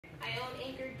I own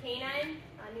Anchored Canine,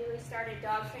 a newly started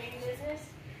dog training business.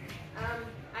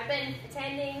 I've been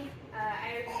attending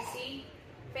IRBC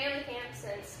family camp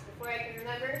since before I can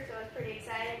remember, so I was pretty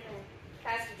excited when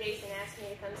Pastor Jason asked me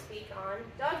to come speak on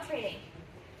dog training.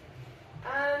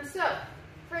 So,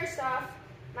 first off,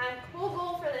 my whole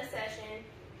goal for this session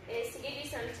is to give you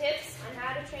some tips on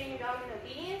how to train your dog in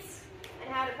obedience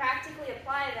and how to practically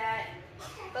apply that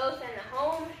both in the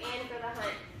home and for the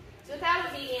hunt. So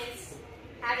without obedience,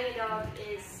 having a dog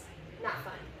is not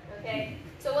fun, okay?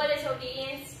 So what is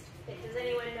obedience? Does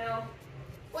anyone know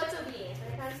what's obedience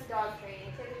when it comes to dog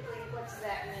training? Typically, what does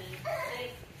that mean?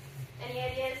 Any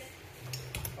ideas?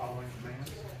 Following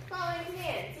commands. Following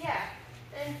commands, yeah.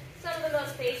 And some of the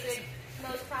most basic,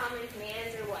 most common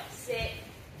commands are what? Sit,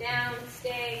 down,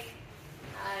 stay,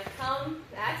 come.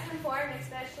 That's important,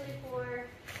 especially for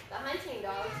the hunting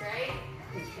dogs, right?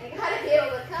 They gotta be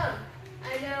able to come.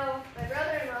 I know my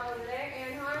brother-in-law over there,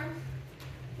 Aaron Harm,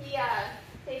 he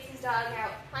takes his dog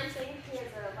out hunting. He has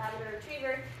a Labrador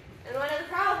Retriever, and one of the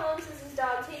problems is his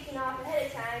dog taking off ahead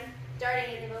of time,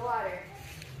 darting into the water.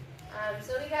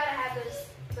 So we gotta have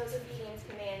those obedience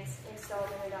commands installed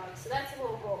in our dogs. So that's a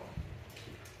little goal.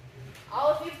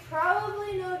 All of you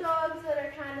probably know dogs that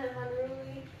are kind of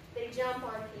unruly. They jump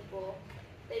on people.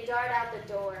 They dart out the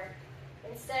door.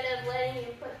 Instead of letting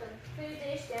you put the food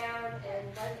dish down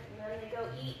and then they go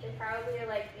eat, they probably are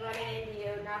like running into you,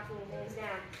 knocking things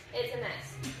down. It's a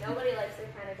mess. Nobody likes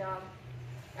that kind of dog.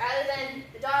 Rather than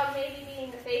the dog maybe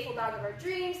being the faithful dog of our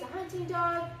dreams, the hunting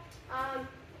dog,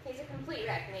 he's a complete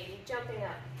wreck maybe, jumping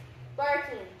up,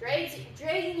 barking,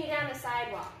 dragging you down the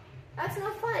sidewalk. That's no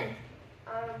fun.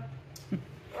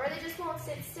 Or they just won't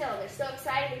sit still. They're so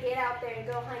excited to get out there and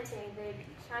go hunting. They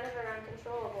kind of are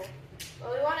uncontrollable.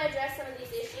 Well, we want to address some of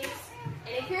these issues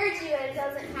and encourage you that it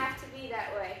doesn't have to be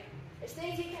that way. There's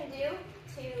things you can do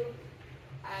to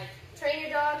train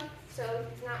your dog so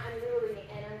he's not unruly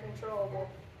and uncontrollable.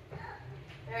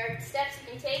 There are steps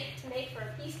you can take to make for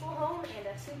a peaceful home and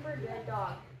a super good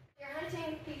dog. If you're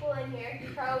hunting people in here,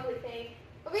 you probably think,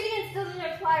 obedience doesn't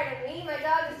apply to me. My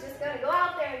dog is just going to go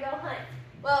out there and go hunt.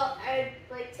 Well, I'd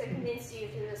like to convince you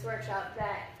through this workshop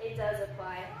that it does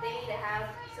apply. They need to have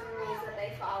some rules that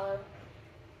they follow.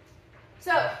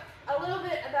 So, a little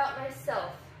bit about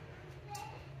myself.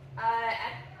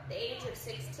 At the age of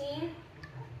 16,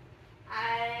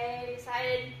 I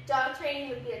decided dog training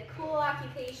would be a cool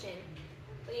occupation.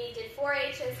 We did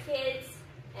 4-H as kids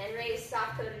and raised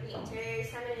soft-coated wheaten terriers.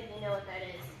 How many of you know what that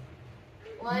is?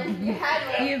 One, you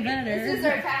had one. You better. This is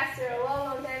our pastor a long,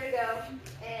 long time ago,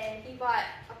 and he bought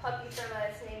a puppy from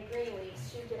us named Greenleaf,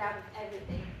 shoot it out of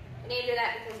everything. I named her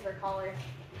that because of her collar,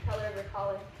 the color of her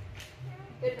collar.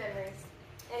 Good memories.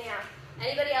 Anyhow,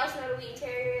 anybody else know what a wheaten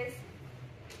terrier is?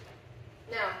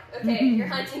 No. Okay, you're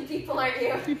hunting people, aren't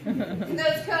you?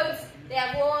 Those coats, they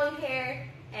have long hair,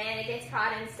 and it gets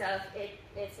caught in stuff.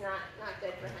 It's not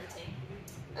good for hunting.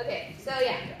 Okay, so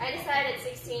yeah, I decided at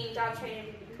 16 dog training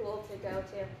would be cool to go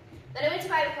to. Then I went to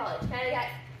Bible college.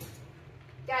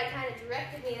 God kind of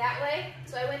directed me that way.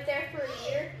 So I went there for a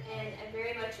year, and I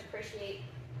very much appreciate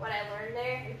what I learned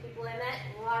there and the people I met.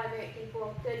 A lot of great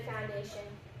people, good foundation.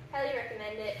 Highly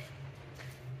recommend it.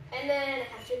 And then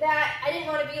after that, I didn't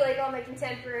want to be like all my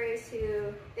contemporaries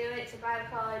who they went to Bible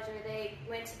college or they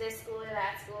went to this school or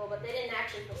that school, but they didn't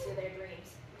actually pursue their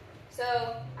dreams.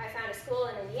 So I found a school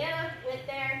in Indiana, went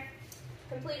there,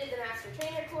 completed the master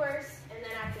trainer course, and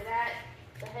then after that,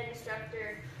 the head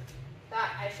instructor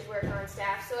thought I should work on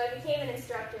staff. So I became an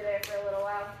instructor there for a little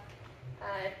while,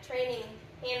 training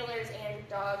handlers and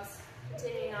dogs,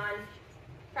 continuing on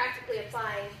practically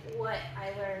applying what I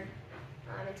learned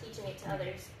and teaching it to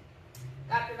others.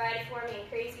 God provided for me in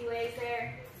crazy ways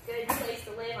there. Good place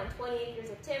to live on 20 acres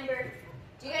of timber.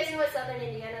 Do you guys know what southern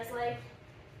Indiana's like?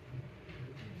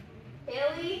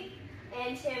 Hilly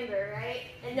and timber, right?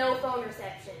 And no phone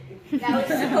reception. That was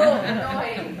so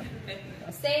annoying.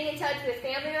 Staying in touch with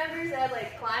family members, I'd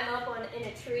like climb up in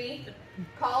a tree,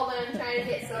 call them, trying to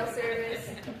get cell service,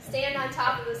 stand on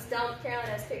top of a stump. Carolyn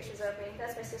has pictures of me.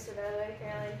 That's my sister, by the way,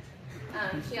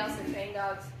 Carolyn. She also trained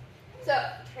dogs. So,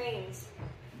 trains,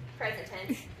 present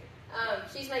tense.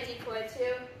 She's my decoy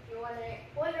too. If you're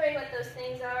wondering what those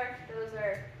things are, those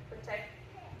are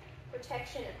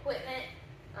protection equipment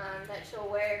that she'll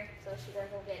wear so she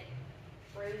doesn't get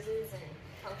bruises and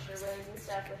puncture wounds and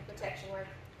stuff with protection work.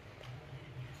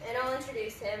 And I'll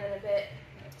introduce him in a bit.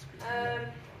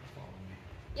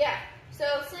 Yeah, so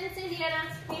since Indiana,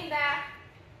 came back,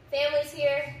 family's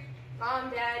here,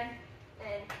 mom, dad,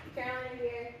 and Caroline are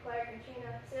here, Clark and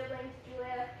Trina, siblings,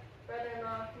 Julia,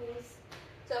 brother-in-law, niece.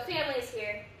 So family's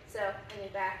here, so I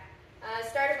moved back.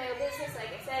 Started my own business, like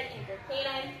I said,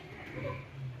 Canine.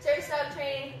 Service dog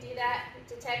training, do that.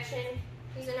 Detection,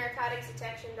 he's a narcotics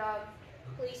detection dog.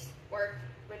 Police work,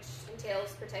 which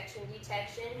entails protection,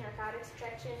 detection, narcotics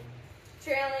detection.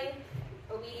 Trailing,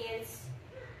 obedience.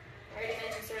 I already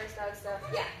mentioned service dog stuff.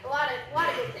 Yeah, a lot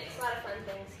of good things, a lot of fun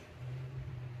things.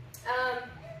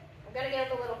 I'm gonna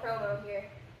give a little promo here.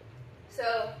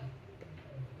 So,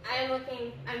 I'm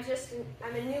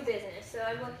a new business, so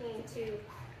I'm looking to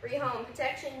rehome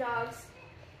protection dogs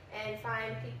and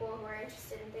find people who are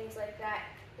interested in things like that.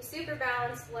 He's super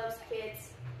balanced, loves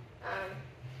kids.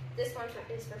 This one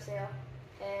is for sale,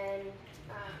 and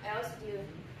I also do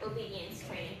obedience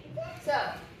training. So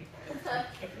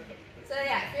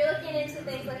yeah, if you're looking into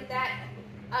things like that,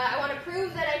 I want to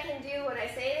prove that I can do what I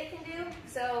say I can do.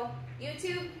 So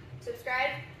YouTube,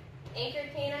 subscribe, Anchor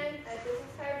Canine,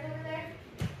 business cards over there.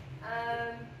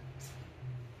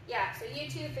 Yeah, so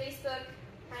YouTube, Facebook,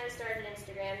 kind of started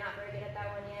Instagram, not very good at that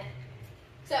one yet.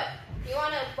 So, if you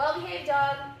want a well-behaved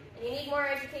dog and you need more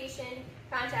education,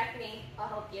 contact me, I'll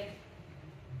help you.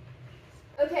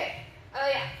 Okay, oh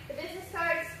yeah, the business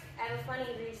cards, I have a funny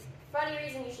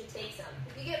reason you should take some.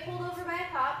 If you get pulled over by a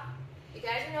cop, you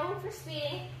guys are known for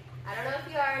speeding, I don't know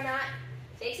if you are or not,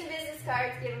 take some business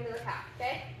cards, give them to the cop,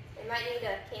 okay? They might need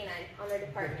a canine on their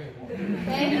department.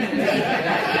 Okay?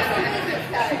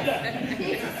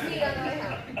 Take some speed on the way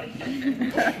home.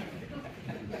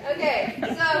 Okay,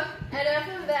 so enough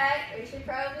of that. We should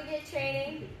probably get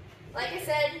training. Like I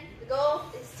said, the goal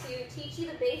is to teach you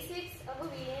the basics of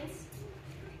obedience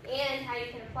and how you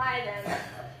can apply them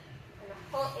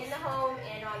in the home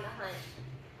and on the hunt.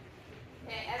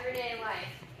 Okay, everyday life.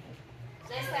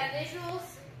 It's nice to have visuals.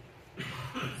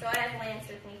 So I have Lance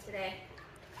with me today.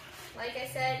 Like I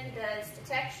said, he does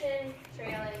detection,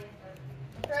 trailing,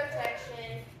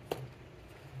 protection,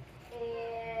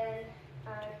 and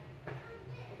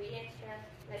obedience.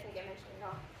 I think I mentioned it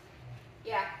all.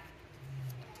 Yeah.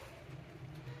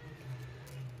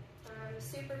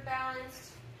 Super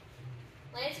balanced.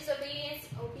 Lance's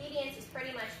obedience is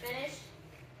pretty much finished.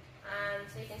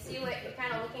 So you can see what you're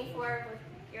kind of looking for with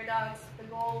your dogs, the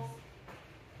goals.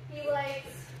 He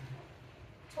likes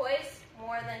toys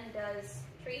more than he does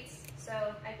treats,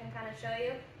 so I can kind of show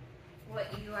you what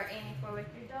you are aiming for with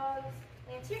your dogs.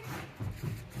 Lance, here.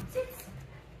 Sits.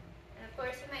 And of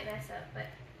course, you might mess up, but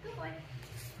good boy.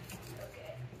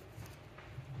 Okay.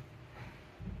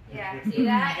 Yeah, see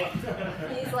that?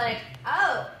 He's like,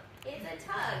 oh, it's a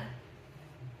tug.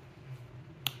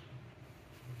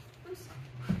 Oops.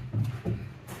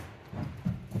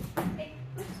 Hey,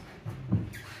 oops.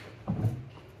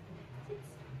 Sits.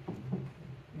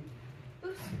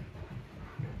 Oops.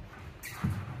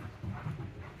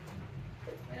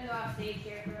 I'm gonna go off stage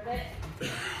here for a bit.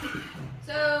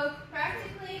 So,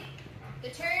 practically, the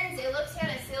turns, it looks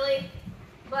kind of silly,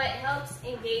 but it helps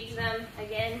engage them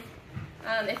again.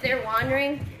 If they're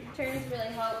wandering, turns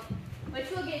really help, which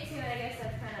we'll get to, and I guess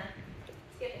that's kind of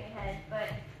skipping ahead. But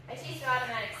I teach the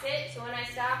automatic sit, so when I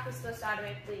stop, we're supposed to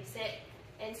automatically sit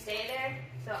and stay there.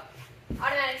 So,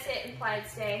 automatic sit, implied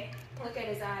stay. Look at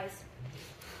his eyes.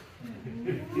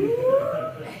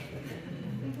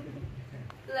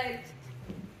 Like,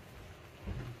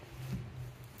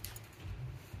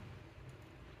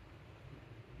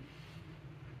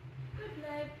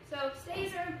 so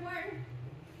stays are important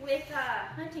with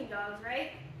hunting dogs,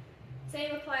 right?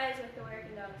 Same applies with the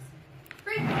working dogs.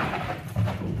 Free.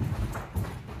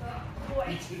 Oh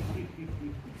boy.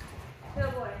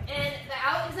 Oh boy. And the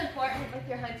out is important with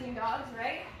your hunting dogs,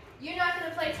 right? You're not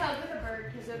going to play tug with a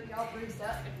bird because it'll be all bruised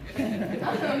up.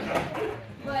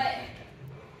 But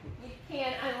you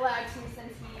can, I'm allowed to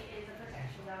since he is a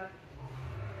protection dog.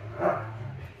 Out.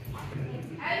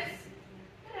 Out.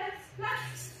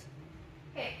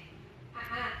 Okay.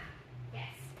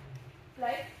 Yes.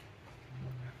 Like.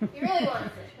 He really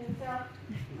wants it. And so,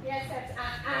 yes, that's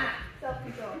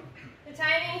self-control. The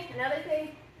timing, another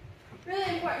thing,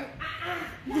 really important.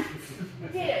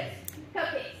 Potatoes,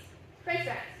 cupcakes, French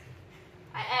fries.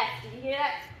 F, did you hear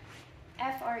that?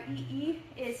 F-R-E-E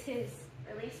is his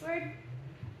release word.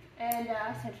 And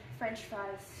I said French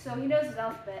fries. So he knows his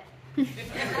alphabet.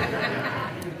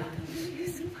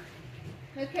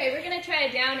 Okay, we're going to try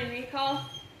a down and recall.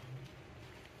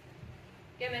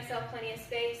 Give myself plenty of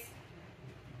space.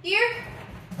 Here.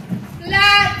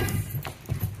 Flats.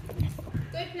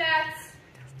 Good flats.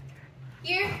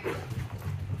 Here.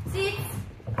 Seats.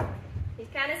 He's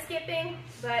kind of skipping,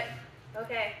 but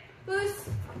okay. Boost.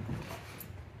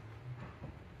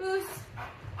 Boost.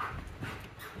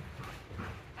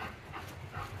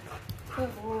 Oh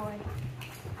boy.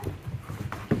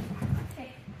 Okay.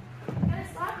 Kind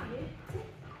of sloppy,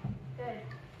 dude.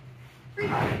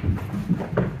 Oh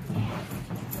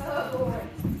boy.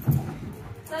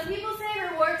 Some people say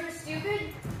rewards are stupid,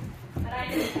 but I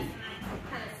think that's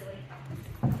kind of silly.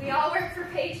 We all work for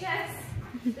paychecks.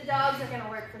 The dogs are going to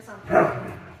work for something.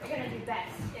 They're going to do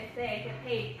best if they get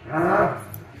paid.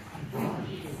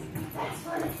 That's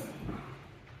fun.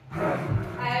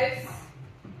 House.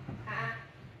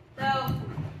 So,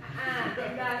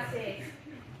 bedbug.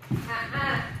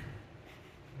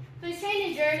 So he's trained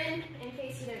in German, in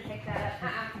case you didn't pick that up.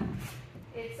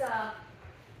 It's,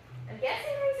 I'm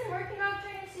guessing the reason working dog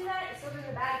trainers do that is so then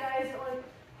the bad guys are like,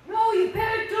 no, you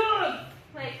bad dog!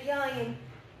 Like yelling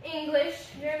in English.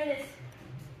 German is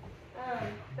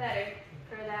better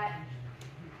for that.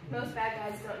 Most bad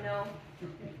guys don't know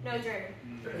German.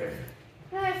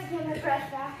 I have to get my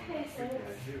breath back. Thanks,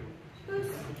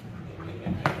 Boost.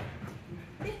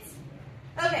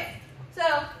 Okay, so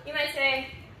you might say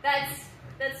that's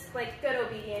like good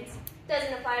obedience.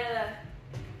 Doesn't apply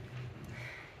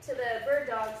to the bird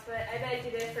dogs, but I beg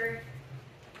to differ.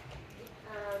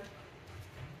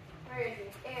 Where is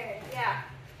he? Aaron. Yeah.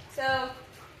 So,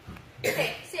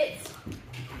 okay, sits.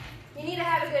 You need to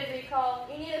have a good recall.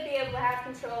 You need to be able to have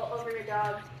control over your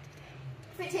dog.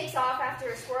 If it takes off after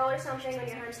a squirrel or something when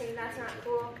you're hunting, that's not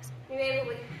cool. You'll be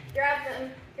able to grab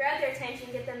their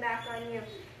attention, get them back on you.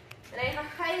 And I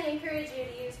highly encourage you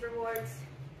to use rewards.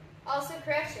 Also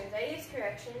corrections. I use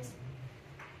corrections.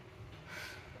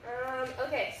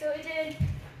 Okay, so we did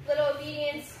little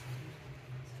obedience.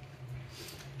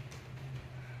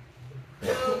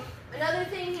 So another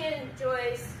thing he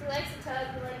enjoys, he likes to tug,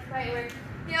 he likes fight work.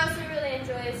 He also really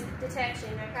enjoys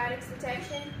detection, narcotics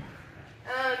detection.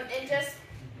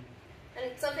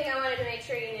 And something I wanted to make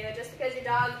sure you knew, just because your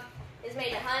dog is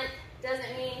made to hunt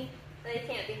doesn't mean that he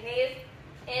can't behave.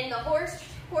 In the horse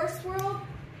world,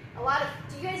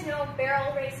 do you guys know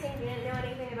barrel racing? You didn't know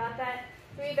anything about that?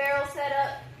 3 barrels set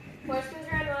up, horse goes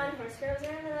around one, horse goes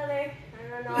around another,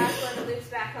 and then the last one loops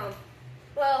back home.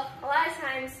 Well, a lot of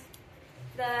times,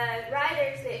 the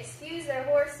riders, they excuse their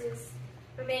horses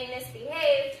for being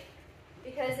misbehaved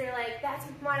because they're like, that's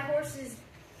my horse's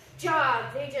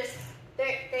job.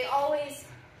 They always,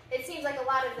 it seems like a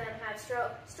lot of them have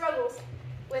struggles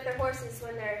with their horses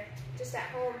when they're just at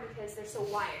home because they're so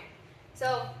wired.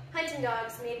 So hunting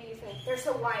dogs, maybe you think, they're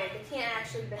so wired, they can't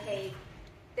actually behave.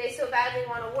 They so badly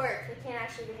want to work, they can't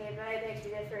actually behave, but I beg to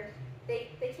differ. They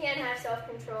can have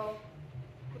self-control.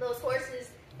 Those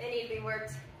horses, they need to be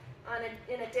worked on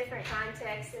in a different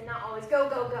context and not always go,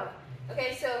 go, go.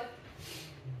 Okay, so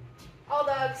all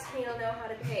dogs need to know how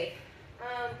to behave.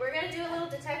 We're going to do a little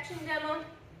detection demo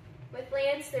with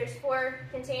Lance. There's 4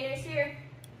 containers here.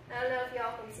 I don't know if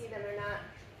y'all can see them or not.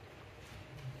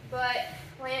 But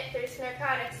Lance, there's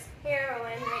narcotics,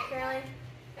 heroin, right, Carolyn?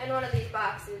 And one of these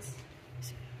boxes.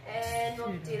 And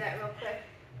we'll do that real quick.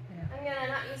 I'm going to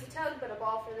not use a tug, but a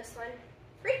ball for this one.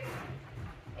 Free.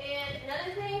 And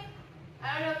another thing,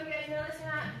 I don't know if you guys know this or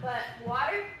not, but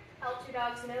water helps your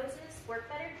dog's noses work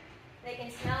better. They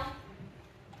can smell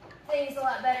things a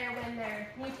lot better when their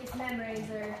mucous membranes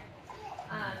are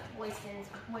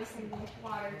moistened with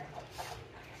water.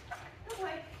 Oh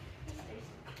boy.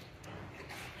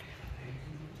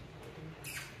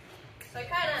 So I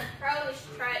kind of probably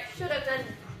should have done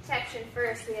detection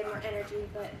first. We had more energy,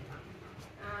 but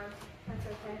that's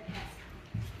okay.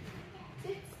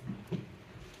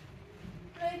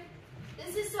 Good.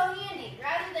 This is so handy.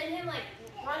 Rather than him like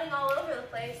running all over the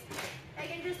place, I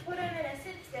can just put him in a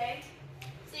sit stay.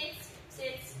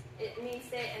 Sits. It means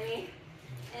sit.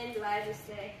 And do I just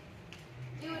stay?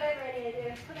 Do whatever I need to do.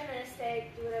 Put him in a stay.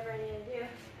 Do whatever I need to do,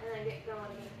 and then get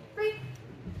going. Free.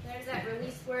 There's that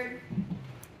release word.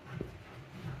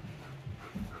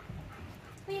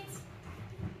 Thanks.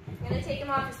 I'm going to take him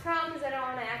off his crown because I don't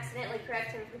want to accidentally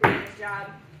correct him for doing his job.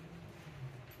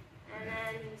 And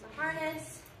then here's a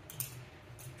harness.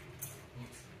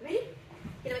 Ready?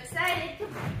 Get him excited.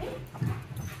 Come on. Ready?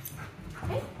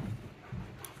 Okay.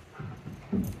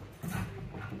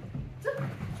 So,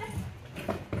 check.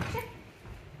 Check.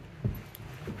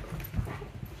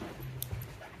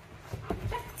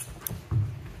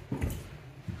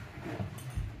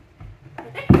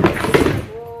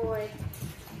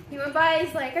 He went by,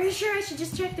 he's like, are you sure I should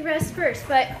just check the rest first?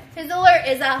 But his alert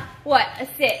is a what? A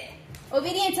sit.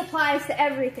 Obedience applies to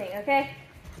everything, okay?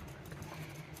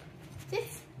 Sit.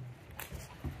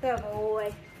 Good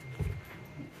boy.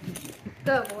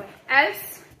 Good boy. Out.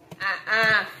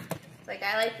 It's like,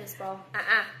 I like this ball.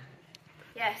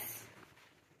 Yes.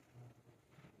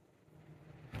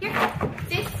 Here.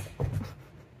 Sit.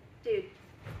 Dude.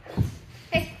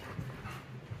 Hey.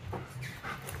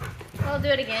 I'll do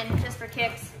it again, just for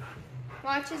kicks.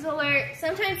 Watch is alert.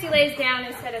 Sometimes he lays down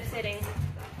instead of sitting,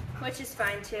 which is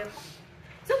fine too.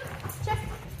 So, check.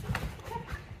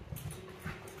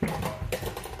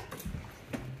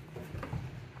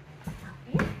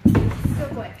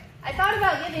 Good boy. I thought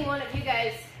about giving one of you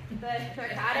guys the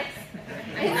narcotics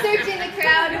and searching the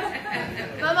crowd.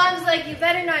 My mom's like, you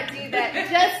better not do that,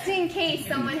 just in case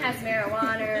someone has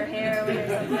marijuana or heroin or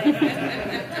something.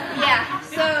 Yeah,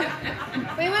 so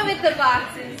we went with the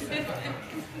boxes.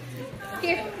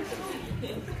 Here.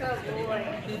 Good boy.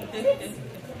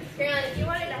 Carolyn, if you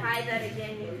wanted to hide that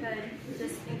again, you could,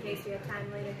 just in case we have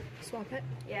time later. Swap it?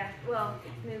 Yeah, well,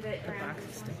 move it The around. box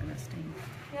is still gonna sting.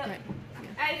 Yep. Right.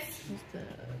 Ice.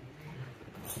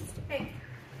 Hey,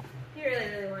 he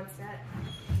really wants that.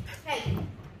 Hey,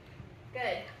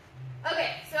 good.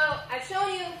 Okay, so I've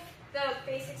shown you the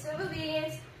basics of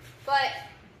obedience, but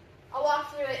I'll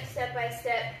walk through it step by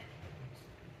step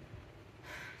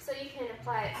so you can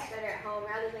apply it better at home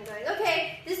rather than going,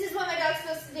 okay, this is what my dog's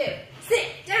supposed to do.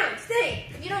 Sit, down, stay.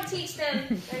 If you don't teach them,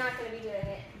 they're not going to be doing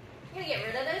it. I'm going to get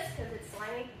rid of this because it's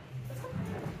slimy.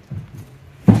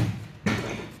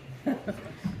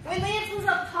 When Lance was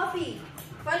a puppy,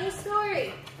 funny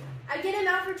story. I'd get him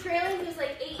out for trailing. He was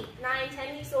like 8, 9,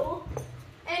 10 weeks old.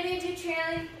 And we'd do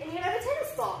trailing, and he'd have a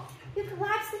tennis ball. You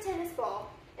collapse the tennis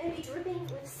ball, and it'd be dripping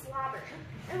with slobber.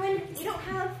 And when you don't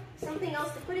have something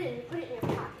else to put it in, you put it in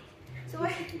your pocket. So I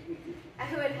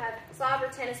would have slobber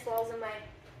tennis balls in my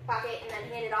pocket and then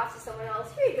hand it off to someone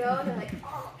else. Here you go. And they're like,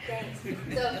 oh, thanks.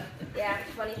 So, yeah,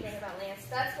 funny thing about Lance.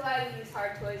 That's why we use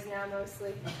hard toys now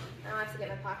mostly. I don't have to get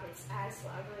my pockets as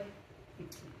slobbery.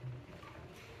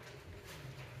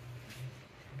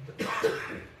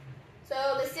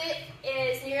 So the sit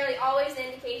is nearly always an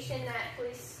indication that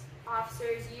police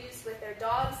officers use with their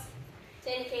dogs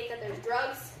to indicate that there's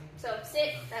drugs. So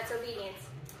sit, that's obedience.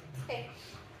 Okay.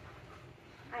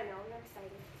 I know, I'm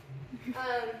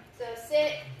excited. So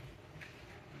sit.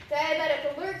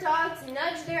 Diabetic alert dogs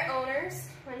nudge their owners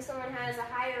when someone has a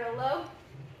high or a low.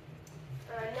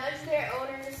 Nudge their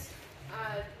owners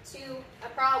to a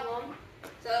problem.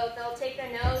 So they'll take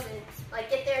their nose and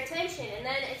get their attention. And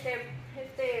then if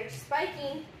they're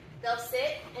spiking, they'll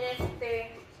sit. And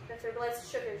if their blood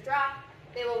sugars drop,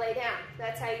 they will lay down.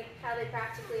 That's how they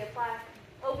practically apply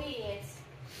obedience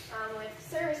with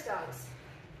service dogs.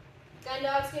 Gun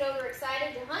dogs get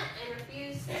overexcited to hunt and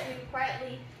refuse to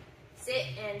quietly sit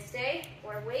and stay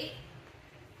or wait.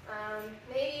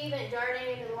 Maybe even darting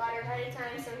into the water ahead of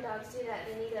time. Some dogs do that.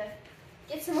 They need to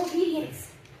get some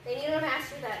obedience. They need to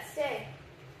master that stay.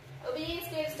 Obedience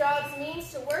gives dogs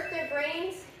means to work their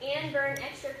brains and burn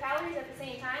extra calories at the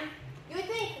same time. You would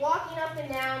think walking up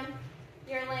and down,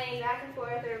 you're laying back and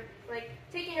forth, or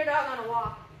taking your dog on a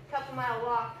walk, a couple-mile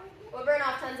walk, will burn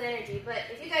off tons of energy. But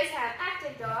if you guys have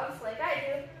active dogs, like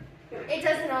I do, it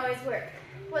doesn't always work.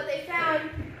 What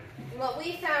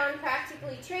we found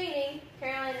practically training,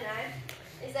 Caroline and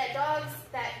I, is that dogs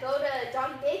that go to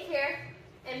doggy daycare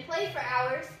and play for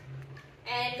hours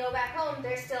and go back home,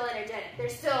 they're still energetic. They're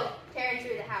still tearing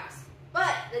through the house.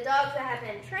 But the dogs that have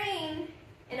been trained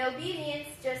in obedience,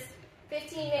 just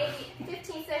 15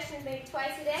 sessions, maybe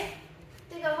twice a day,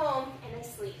 they go home and they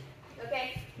sleep.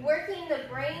 Okay? Working the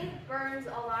brain burns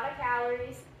a lot of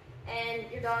calories, and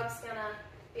your dog's gonna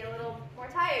be a little more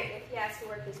tired if he has to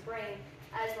work his brain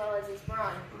as well as his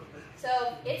brawn.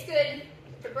 So it's good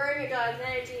to burn your dog's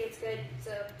energy. It's good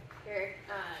so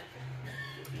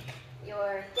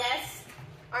your guests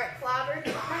aren't clobbered.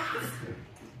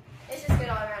 It's just good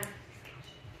all around.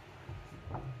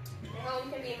 The home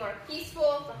can be more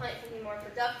peaceful. The hunt can be more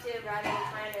productive rather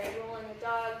than trying to roll in the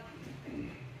dog.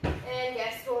 And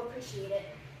guests will appreciate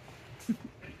it.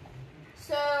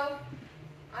 So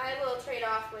I will trade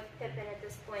off with Pippin at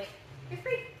this point. You're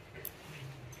free.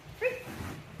 Free.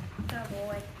 Oh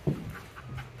boy.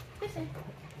 Listen.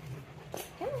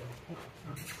 Come on.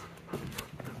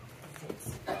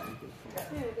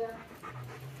 There we go.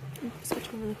 Switch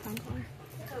over the phone collar.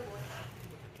 Oh boy.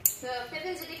 So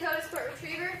Pippin's a Dakota Sport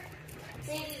Retriever.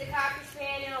 Sandy's a Cocker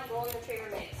Spaniel, Golden Retriever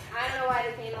mix. I don't know why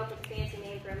they came up with a fancy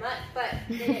name for a mutt, but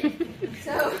they did.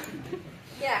 So,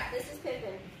 yeah, this is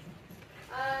Pippin.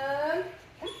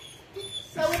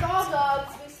 So with all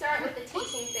dogs, we start with the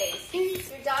teaching phase. If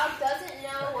your dog doesn't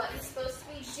know what he's supposed to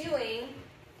be doing,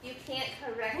 you can't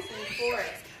correct him for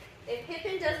it. If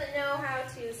Pippin doesn't know how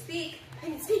to speak,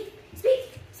 speak,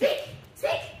 speak, speak,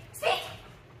 speak, speak,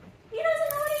 he doesn't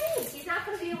know what he means. He's not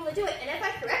going to be able to do it. And if I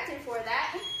correct him for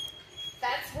that,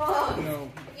 that's wrong.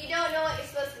 No. If you don't know what you're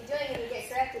supposed to be doing and you get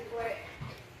corrected for it,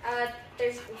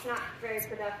 it's not very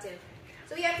productive.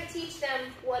 So we have to teach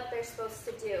them what they're supposed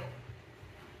to do.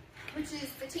 which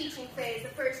is the teaching phase, the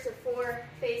first of 4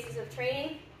 phases of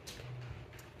training.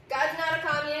 God's not a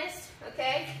communist,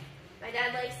 okay? My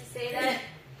dad likes to say that.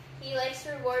 He likes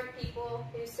to reward people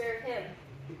who serve him.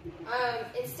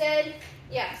 Instead,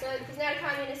 so he's not a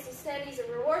communist. Instead, he's a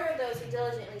rewarder of those who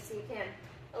diligently seek him.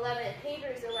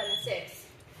 Hebrews 11:6.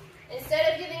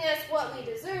 Instead of giving us what we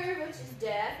deserve, which is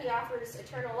death, he offers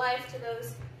eternal life to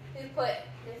those who put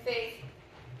their faith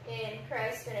in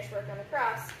Christ's finished work on the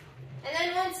cross. And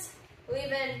then once we've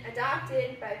been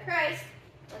adopted by Christ,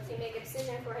 once we make a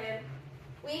decision for him,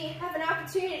 we have an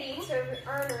opportunity to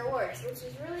earn rewards, which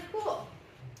is really cool.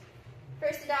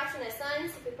 First, adoption as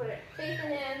sons. If we put faith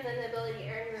in him, then the ability to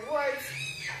earn rewards,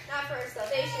 not for our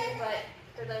salvation, but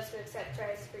for those who accept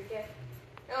Christ's free gift.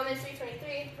 Romans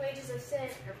 3:23, wages of sin,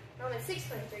 or Romans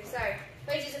 6:23, sorry.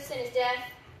 Wages of sin is death.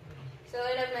 So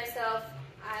in of myself,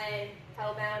 I'm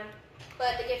hellbound.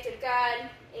 But the gift of God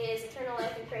is eternal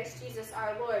life in Christ Jesus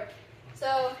our Lord.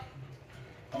 So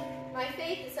my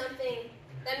faith is something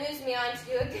that moves me on to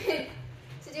do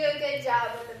a good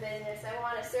job with the business. I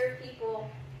want to serve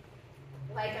people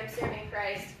like I'm serving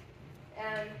Christ.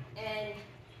 And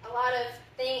a lot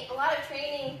of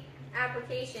training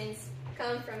applications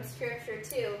come from Scripture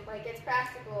too. Like, it's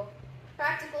practical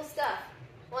stuff.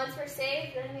 Once we're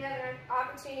saved, then we have an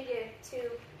opportunity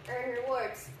to earn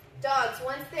rewards. Dogs,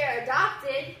 once they're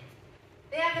adopted,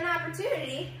 they have an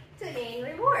opportunity to gain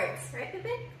rewards. Right,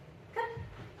 Pippin? Come.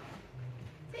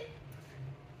 Sit.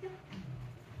 Come.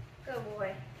 Go,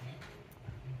 boy.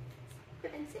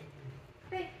 Pippin, sit.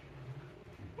 Hey.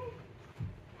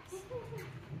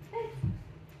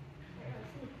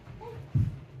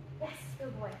 Yes,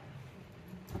 good boy.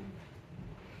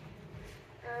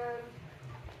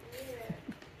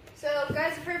 So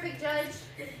God's a perfect judge.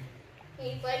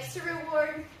 He likes to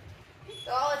reward.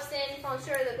 Though all have sinned, fallen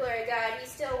short of the glory of God, he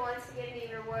still wants to give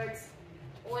me rewards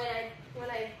when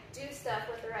I do stuff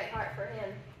with the right heart for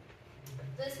him.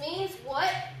 This means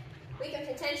what? We can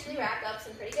potentially rack up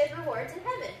some pretty good rewards in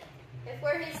heaven. If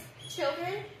we're his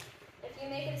children, if you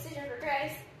make a decision for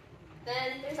Christ,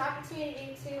 then there's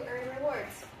opportunity to earn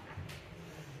rewards.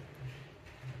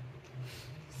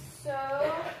 So,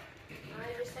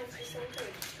 I just went to the same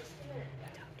page. Just a minute.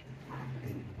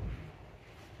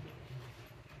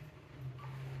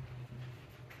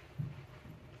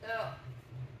 So,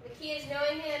 the key is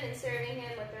knowing him and serving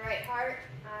him with the right heart.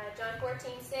 John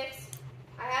 14:6.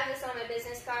 I have this on my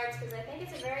business cards because I think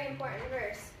it's a very important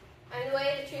verse. I'm the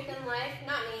way, the truth, and life.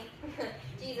 Not me.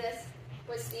 Jesus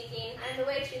was speaking. I'm the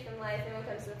way, truth, and life. No one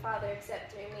comes to the Father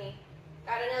except through me.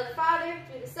 Got to know the Father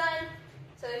through the Son.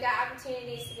 So we've got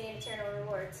opportunities to gain eternal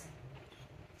rewards.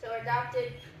 So we're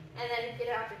adopted, and then get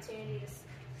an opportunity to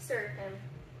serve him,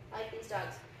 like these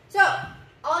dogs. So,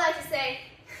 all that to say,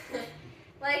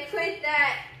 like with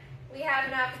that, we have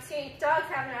an opportunity, dogs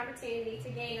have an opportunity to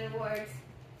gain rewards,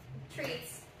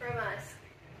 treats from us.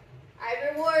 I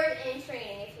reward in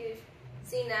training, if you've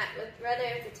seen that, with whether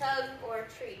it's a tug or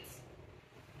treats.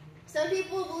 Some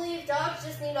people believe dogs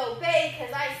just need to obey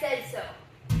because I said so.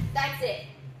 That's it.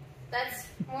 That's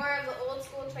more of the old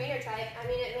school trainer type. I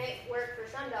mean, it may work for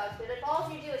some dogs, but if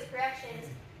all you do is corrections,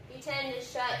 you tend to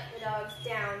shut the dogs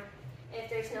down if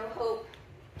there's no hope.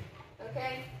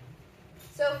 Okay?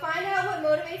 So find out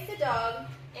what motivates the dog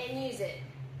and use it.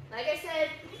 Like I said,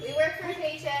 we work for a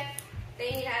paycheck.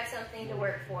 They need to have something to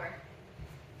work for.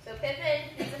 So Pippin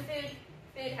is a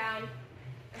food hound.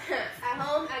 At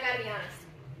home, I gotta be honest.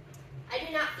 I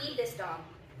do not feed this dog.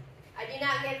 I do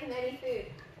not give him any food.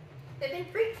 Pippin,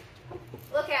 freak.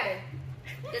 Look at him.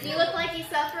 Does he look like he's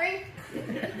suffering?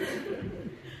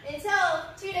 Until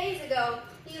 2 days ago,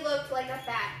 he looked like a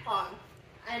fat hog.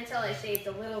 Until I shaved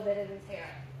a little bit of his hair.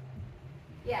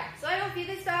 Yeah, so I don't feed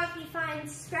this dog. He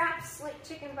finds scraps, like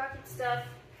chicken bucket stuff.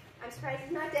 I'm surprised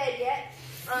he's not dead yet.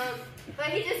 But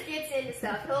he just gets into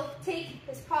stuff. He'll take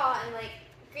his paw and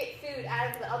get food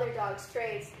out of the other dog's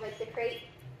trays, like the crate,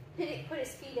 put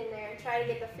his feet in there and try to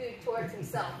get the food towards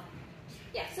himself.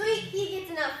 Yeah, so he gets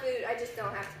enough food, I just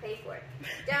don't have to pay for it.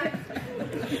 Down.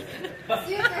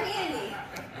 Super handy.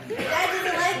 My dad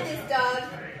doesn't like this dog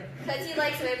because he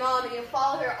likes my mom and he'll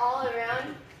follow her all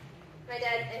around. My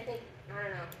dad, I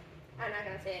don't know. I'm not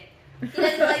going to say it. He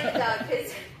doesn't like the dog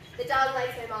because the dog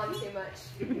likes my mom too much.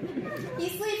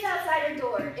 He sleeps outside her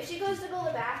door. If she goes to go to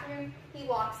the bathroom, he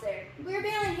walks there. We were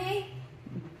bailing hay,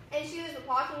 and she was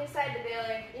walking inside the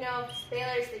baler. You know,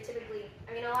 balers, they typically,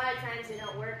 a lot of times they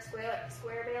don't work, square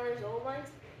balers, old ones.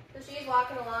 So she's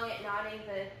walking along it, knotting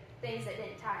the things that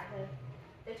didn't tie,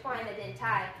 the twine that didn't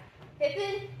tie.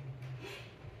 Pippin,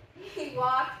 he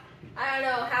walked, I don't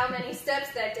know how many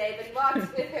steps that day, but he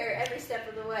walked with her every step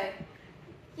of the way.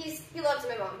 he loves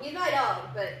my mom. He's my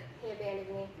dog, but he abandoned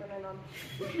me for my mom.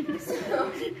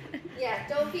 So, yeah,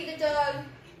 don't feed the dog.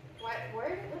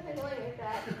 Where am I going with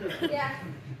that? Yeah,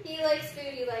 he likes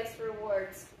food, he likes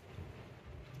rewards.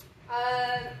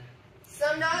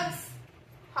 Some dogs,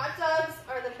 hot dogs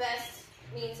are the best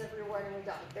means of rewarding a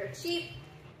dog. They're cheap,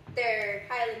 they're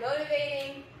highly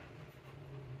motivating.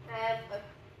 I have a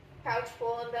pouch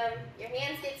full of them. Your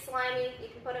hands get slimy, you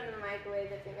can put them in the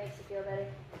microwave if it makes you feel better.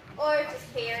 Or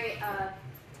just carry a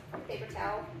paper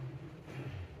towel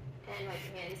and wipe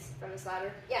your hands from the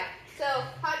slobber. Yeah, so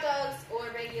hot dogs or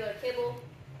regular kibble,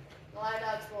 a lot of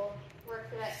dogs will work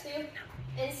for that too.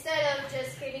 Instead of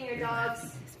just giving your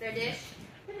dogs their dish,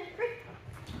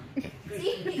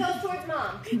 see, he goes towards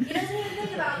mom. He doesn't even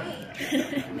think about me.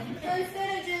 So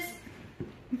instead of just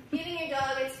giving your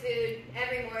dog its food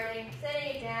every morning,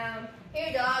 setting it down,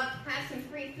 here dog, have some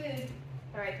free food.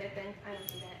 All right, Pippin, I don't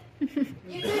do that.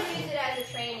 You could use it as a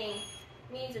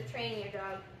means of training your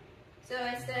dog. So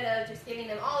instead of just giving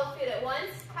them all the food at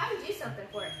once, have him do something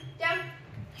for it. Down.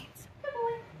 Good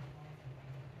boy.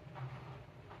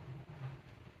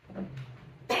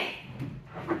 Bang.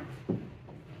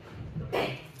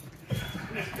 Bang.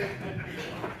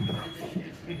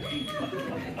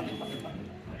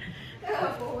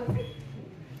 Good boy.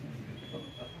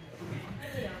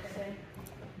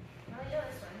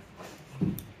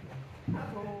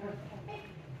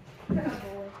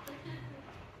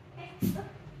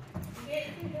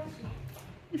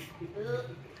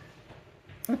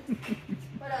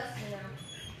 What else do you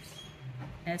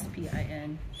know? SPIN.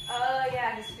 Oh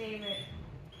yeah, his favorite.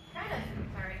 Kind of.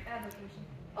 Sorry, application.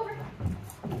 Over.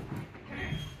 Okay.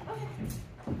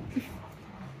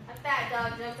 A fat dog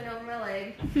jumping over my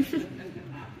leg. There he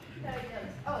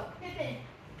goes. Oh, Pippin.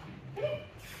 Come here.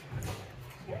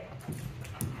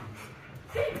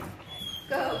 Come here.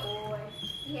 Go, boy.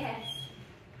 Yes.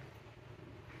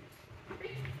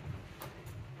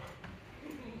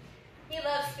 He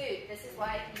loves food. This is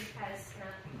why he has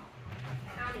not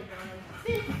pounded on him.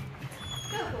 Sit.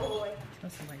 Good boy.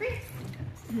 Sit.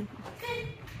 Sit. Sit.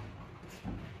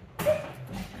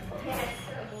 Yes,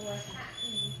 good boy.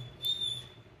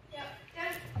 Yep,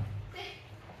 down. Sit.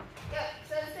 Yep,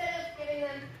 so instead of giving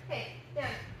them, hey,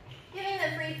 down, giving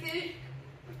them free food,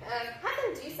 have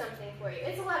them do something for you.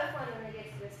 It's a lot of fun when it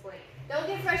gets to this point. Don't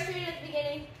get frustrated at the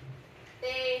beginning.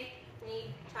 They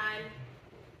need time.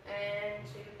 And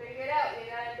she can figure it out. We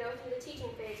gotta go through the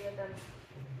teaching phase with them.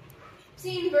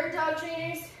 Seen bird dog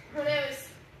trainers. When I was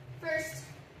first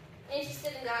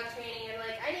interested in dog training, I'm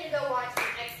like, I need to go watch some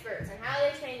experts on how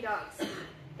they train dogs.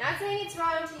 Not saying it's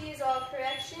wrong to use all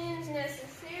corrections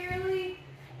necessarily,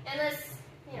 unless,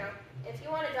 you know, if you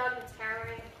want a dog that's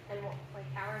cowering and like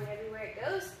cowering everywhere it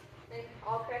goes, then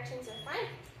all corrections are fine.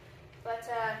 But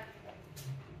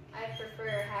I prefer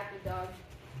a happy dog.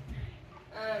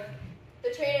 The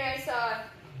trainer I saw,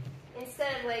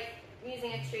 instead of like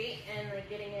using a treat and like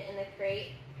getting it in the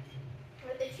crate,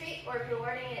 with the treat or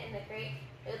rewarding it in the crate,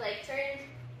 it would like turn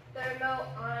the remote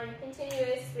on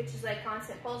continuous, which is like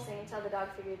constant pulsing until the dog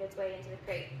figured its way into the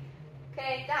crate.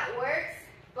 Okay, that works,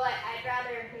 but I'd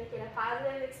rather make it a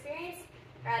positive experience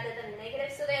rather than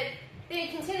negative. So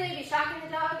they'd continually be shocking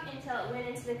the dog until it went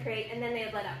into the crate, and then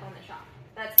they'd let up on the shock.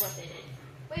 That's what they did.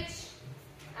 Which,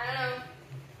 I don't know.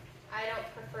 I don't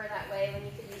prefer that way when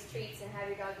you could use treats and have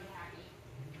your dog be happy.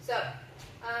 So,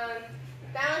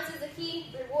 balance is the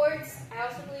key. Rewards, I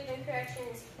also believe in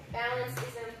corrections. Balance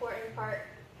is an important part.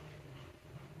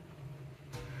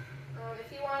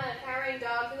 If you want a powering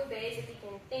dog who obeys, if he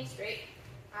can think straight,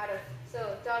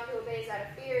 so dog who obeys out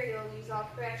of fear, you'll use all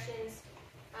corrections.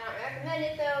 I don't recommend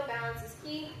it though. Balance is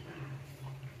key.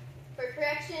 For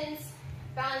corrections,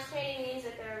 balance training means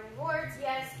that there are rewards,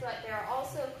 yes, but there are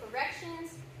also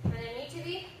corrections. And there need to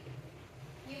be.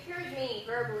 You've heard me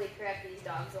verbally correct these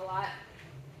dogs a lot,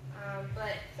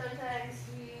 but sometimes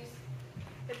you use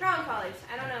the prong collars.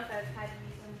 I don't know if I've had to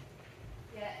use them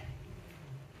yet.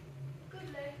 Good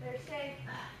luck, they're safe.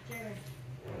 German.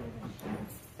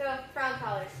 So, prong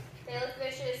collars. They look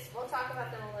vicious. We'll talk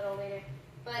about them a little later,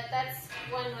 but that's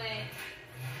one way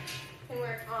you can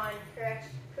work on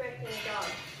correcting a dog.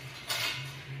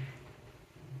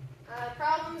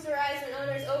 Problems arise when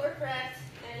owners overcorrect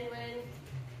and when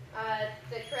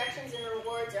the corrections and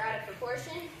rewards are out of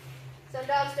proportion. Some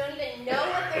dogs don't even know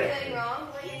what they're doing wrong.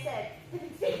 Like I said,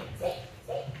 sit.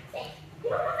 You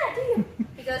don't know that, do you?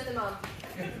 He goes to mom.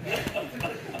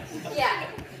 Yeah.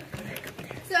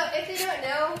 So if they don't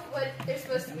know what they're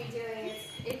supposed to be doing,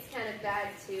 it's kind of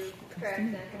bad to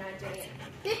correct them for not doing it.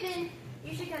 Pippin,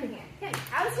 you should come here. Come.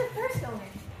 I was your first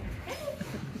owner.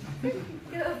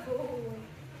 Good boy.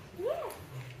 Yeah.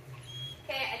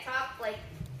 Okay, I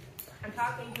I'm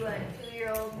talking to a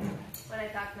 2-year-old when I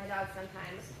talk to my dog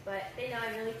sometimes, but they know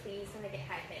I'm really pleased when they get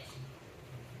high-pitched.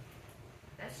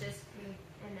 That's just me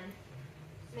and them.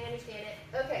 They understand it.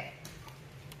 Okay.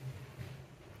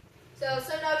 So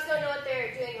some dogs don't know what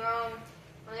they're doing wrong,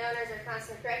 and the owners are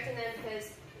constantly correcting them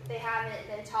because they haven't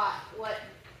been taught what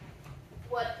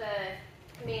the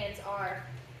commands are.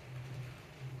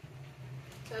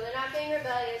 So they're not being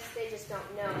rebellious, they just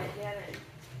don't know it. We haven't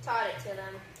taught it to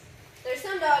them. There's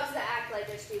some dogs that act like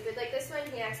they're stupid. Like this one,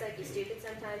 he acts like he's stupid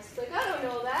sometimes. He's like, I don't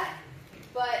know that.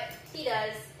 But he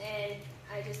does, and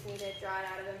I just need to draw it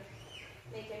out of him.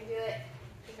 Make him do it.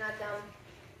 He's not dumb.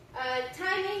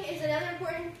 Timing is another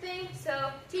important thing.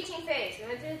 So teaching phase. We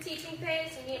went through the teaching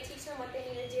phase. You need to teach them what they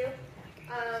need to do.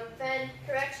 Then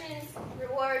corrections,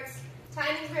 rewards.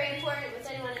 Timing is very important.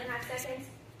 Within 1.5 seconds.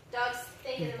 Dogs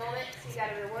think in the moment, so you got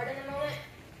to reward in the moment.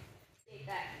 State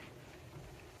that.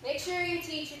 Make sure you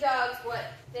teach your dogs what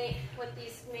these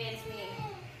commands mean.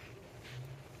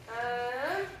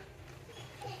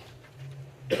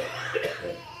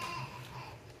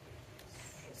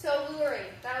 So luring,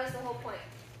 that was the whole point.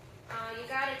 You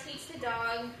got to teach the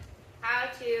dog how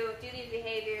to do these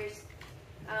behaviors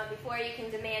before you can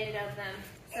demand it of them.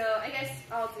 So I guess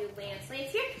I'll do Lance.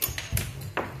 Lance here.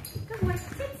 Good boy.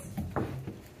 Sit.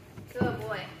 Good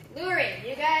boy. Luring.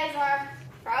 You guys are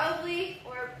probably,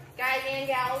 or guys and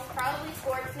gals, probably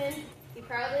sportsmen. You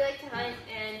probably like to hunt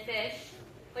and fish,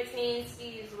 which means you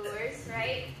use lures,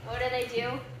 right? What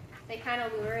do? They kind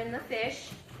of lure in the fish.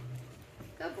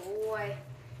 Good boy.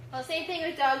 Well, same thing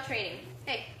with dog training.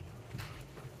 Hey.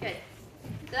 Good.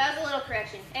 So that was a little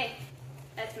correction. Hey.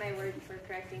 That's my word for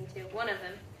correcting too. One of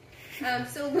them.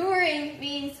 So luring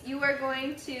means you are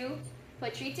going to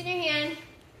put treats in your hand,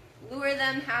 lure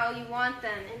them how you want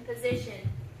them, in position.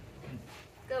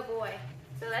 Good boy.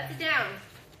 So that's a down.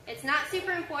 It's not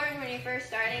super important when you're first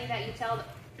starting that you tell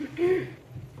them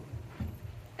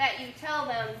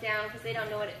down because they don't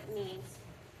know what it means.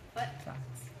 What?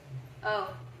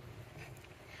 Oh.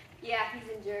 Yeah, he's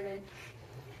in German.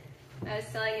 I was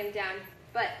telling him down,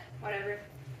 but whatever.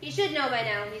 He should know by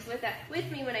now. He's with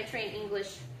me when I train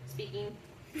English speaking.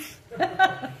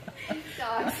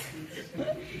 Dogs.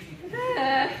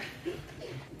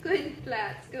 Good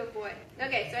flats. Good boy.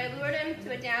 Okay, so I lured him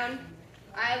to a down.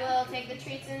 I will take the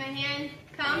treats in my hand.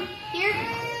 Come here.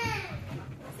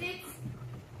 Sit.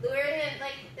 Lure him.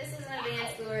 Like, this is an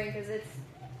advanced luring because it's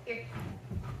here.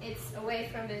 It's away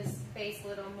from his face a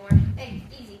little more. Hey,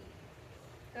 easy.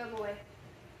 Good boy.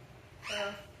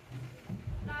 So,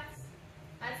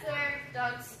 that's where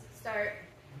dogs start.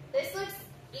 This looks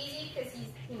easy because he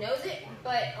knows it,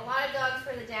 but a lot of dogs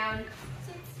for the down.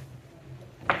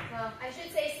 Well, I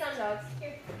should say some dogs.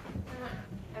 Here, I want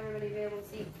everybody to be able to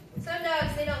see. Some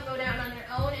dogs, they don't go down on their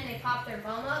own and they pop their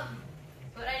bum up.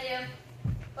 What I do,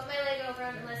 put my leg over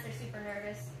them unless they're super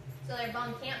nervous, so their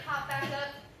bum can't pop back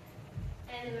up,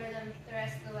 and lure them the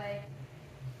rest of the way.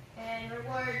 And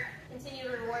continue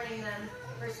rewarding them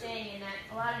for staying in that.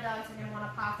 A lot of dogs are going to want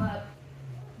to pop up,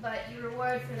 but you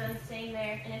reward for them staying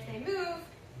there, and if they move,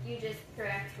 you just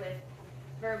correct with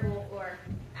verbal or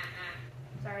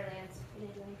Sorry, Lance, you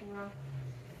didn't do anything wrong.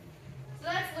 So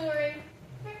that's luring.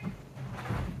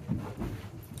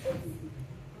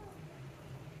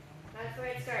 That's where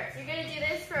it starts. You're going to do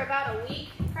this for about a week,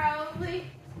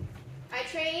 probably. I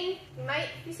train, you might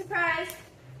be surprised,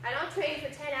 I don't train for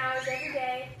 10 hours every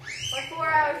day, or 4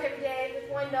 hours every day with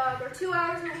one dog, or 2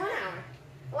 hours or 1 hour.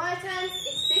 A lot of times,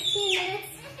 it's 15 minutes,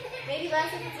 maybe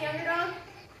less if it's a younger dog,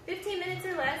 15 minutes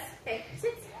or less. Okay,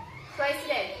 sit. Twice a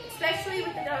day, especially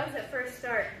with the dogs that first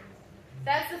start.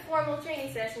 That's the formal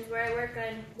training sessions where I work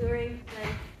on luring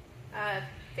and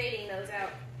fading those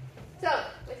out. So,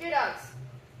 with your dogs,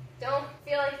 don't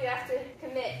feel like you have to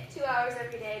commit 2 hours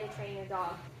every day to train your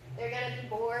dog. They're going to be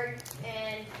bored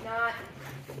and not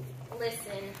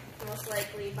listen, most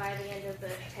likely, by the end of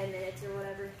the 10 minutes or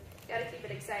whatever. Got to keep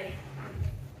it exciting.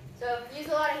 So, use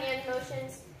a lot of hand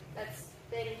motions. That's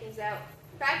fading things out.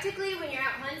 Practically, when you're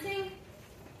out hunting,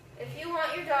 if you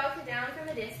want your dog to down from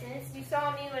a distance, you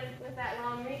saw me with that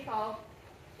long recall,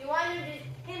 you want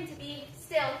him to be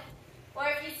still, or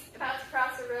if he's about to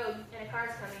cross the road and a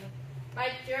car's coming.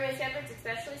 My German Shepherds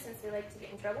especially, since they like to get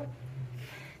in trouble,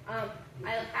 I'll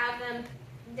have them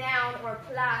down or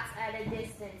Platz at a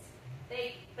distance.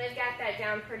 They've got that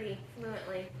down pretty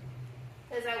fluently.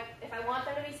 Because if I want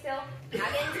them to be still,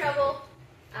 not get in trouble,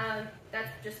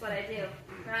 that's just what I do.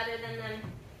 Rather than them,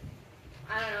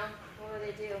 I don't know, what do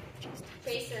they do?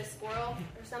 Chase a squirrel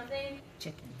or something?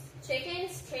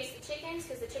 Chickens. Chase the chickens,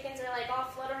 because the chickens are like all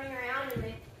fluttering around, and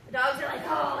the dogs are like,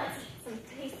 oh, let's eat some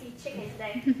tasty chicken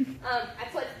today.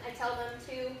 I tell them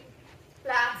to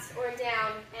flats or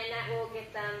down, and that will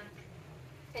get them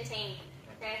contained,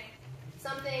 okay?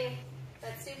 Something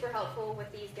that's super helpful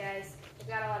with these guys. They've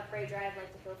got a lot of prey drive,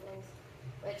 like to kill things,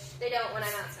 which they don't when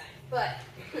I'm outside, but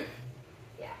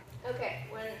yeah, okay.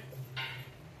 When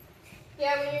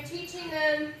you're teaching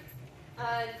them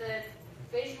the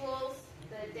visuals,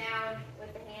 the down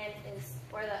with the hand is,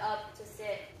 or the up to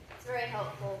sit, it's very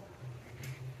helpful.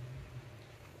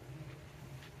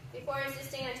 Before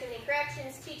insisting on too many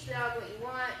corrections, teach the dog what you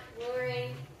want.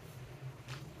 Luring.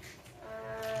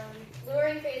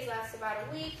 Luring phase lasts about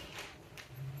a week.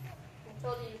 I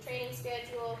told you the training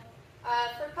schedule.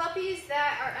 For puppies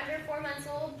that are under 4 months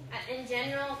old, in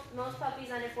general, most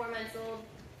puppies under 4 months old,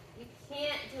 you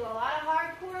can't do a lot of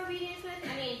hardcore obedience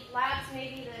with. I mean, labs may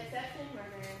be the exception where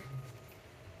they're,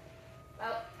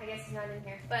 well, I guess he's not in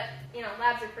here, but, you know,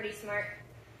 labs are pretty smart.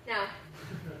 Now,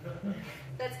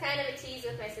 that's kind of a tease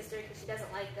with my sister because she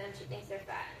doesn't like them. She thinks they're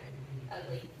fat and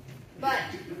ugly. But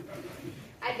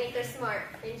I think they're smart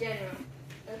in general.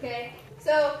 Okay?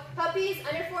 So puppies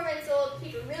under 4 months old,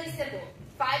 keep it really simple.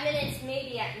 5 minutes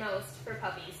maybe at most for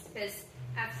puppies because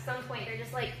at some point they're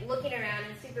just like looking around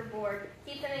and super bored.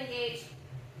 Keep them engaged.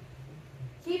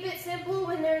 Keep it simple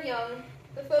when they're young.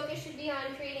 The focus should be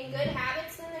on creating good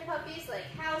habits in their puppies, like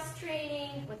house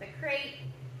training with a crate.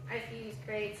 If you use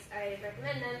crates, I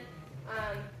recommend them.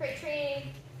 Crate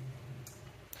training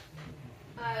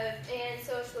and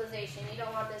socialization. You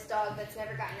don't want this dog that's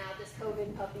never gotten out, this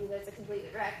COVID puppy that's a complete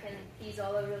wreck and pees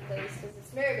all over the place because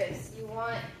it's nervous. You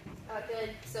want a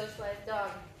good socialized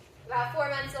dog. About 4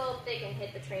 months old, they can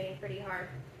hit the training pretty hard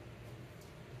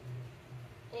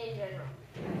in general.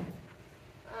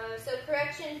 So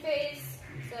correction phase.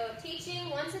 So teaching,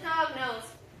 once a dog knows,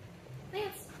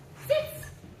 Lance, sits.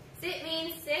 Sit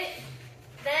means sit.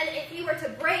 Then if you were to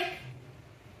break,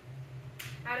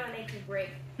 how do I make you break?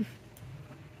 You're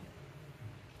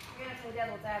going to play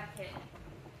devil's advocate.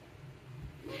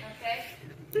 Okay?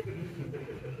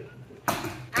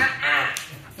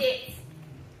 Sit.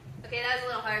 Okay, that was a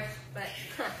little harsh, but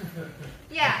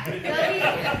yeah. See,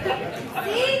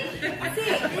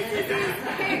 this is his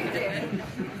character.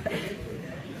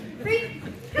 Freak.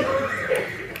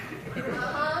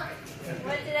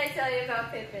 What did I tell you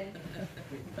about Pippin?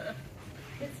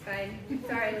 It's fine.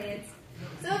 Sorry, Lance.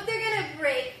 So if they're going to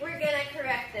break, we're going to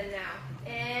correct them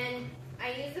now. And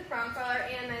I use the prong collar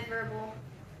and my verbal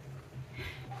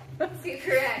to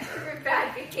correct for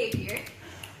bad behavior.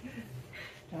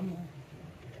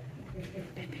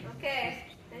 Okay.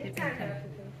 Anytime.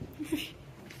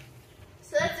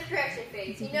 So that's the correction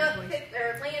phase. You know,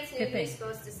 Lance knew he was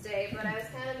supposed to stay, but I was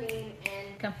kind of mean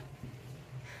and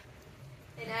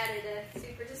added a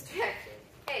super distraction.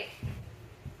 Hey.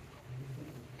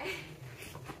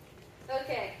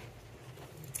 Okay.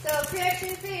 So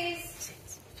correction phase,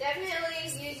 definitely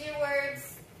use your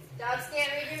words. Dogs can't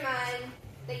read your mind.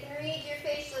 They can read your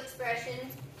facial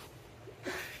expressions.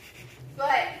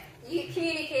 But you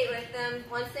communicate with them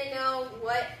once they know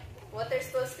what they're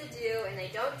supposed to do and they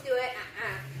don't do it,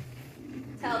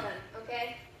 tell them,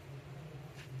 okay?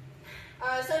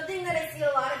 Something that I see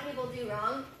a lot of people do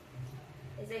wrong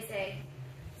is they say,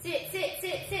 sit, sit,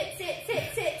 sit, sit, sit,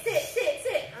 sit, sit, sit, sit,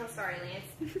 sit. Oh, sorry,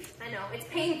 Lance. I know, it's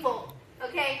painful,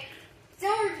 okay?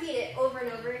 Don't repeat it over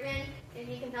and over again if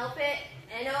you can help it.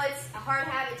 I know it's a hard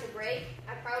habit to break.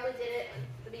 I probably did it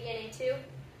at the beginning too.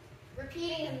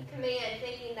 Repeating the command,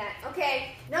 thinking that,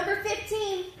 okay, number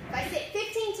 15, if I sit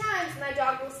 15 times, my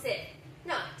dog will sit.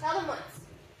 No, tell them once.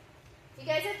 If you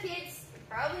guys have kids, you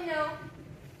probably know,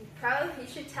 you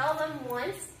should tell them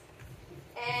once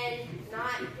and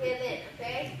not give in,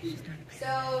 okay?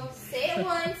 So say it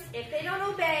once. If they don't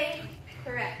obey,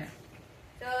 correct.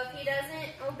 So if he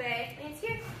doesn't obey, Lance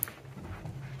here.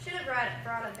 Should have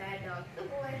brought a bad dog. Good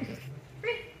boy.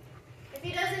 Free. If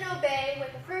he doesn't obey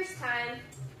with the first time,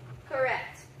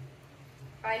 correct.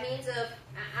 By means of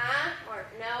or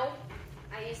no,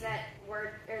 I use that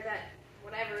word or that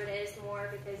whatever it is more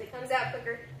because it comes out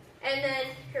quicker. And then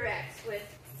correct with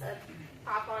a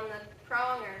pop on the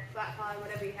prong or flat paw,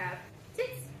 whatever you have.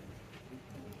 Sits.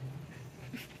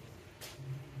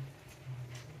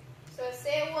 So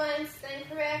say it once, then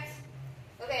correct.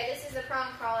 Okay, this is a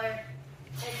prong collar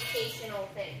educational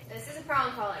thing. This is a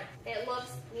prong collar. It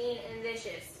looks mean and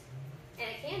vicious. And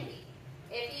it can be.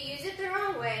 If you use it the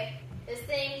wrong way, this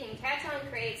thing can catch on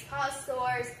crates, cause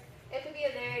sores. It could be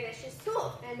a very vicious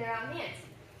tool in their own hands.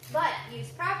 But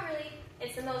used properly,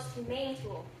 it's the most humane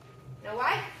tool. You know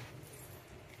why?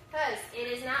 Because it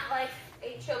is not like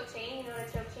a choke chain. You know what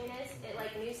a choke chain is? It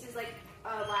like nooses like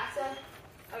a lasso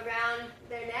around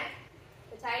their neck.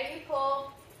 The tighter you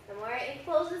pull, the more it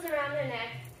encloses around their neck,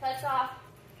 cuts off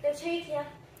the trachea,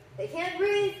 they can't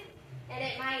breathe, and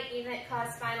it might even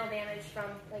cause spinal damage from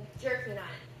like jerking on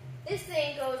it. This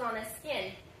thing goes on the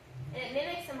skin, and it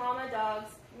mimics a mama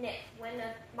dog's nip. When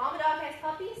the mama dog has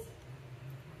puppies,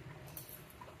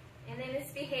 and they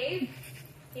misbehave,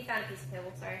 he found a piece of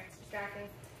kibble, sorry, it's distracting.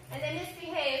 And they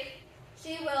misbehave,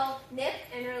 she will nip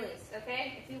and release,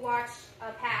 okay? If you watch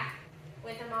a pack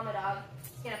with a mama dog,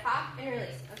 she's gonna pop and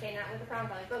release. Okay, not with a prong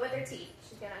collar, but with her teeth.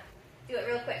 She's gonna do it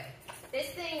real quick. This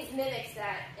thing mimics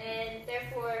that, and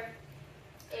therefore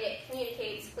it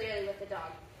communicates clearly with the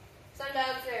dog. Some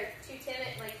dogs are too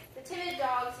timid, like the timid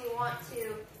dogs, you want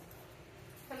to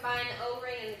combine the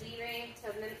O-ring and the D-ring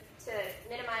to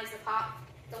minimize the pop.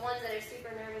 The ones that are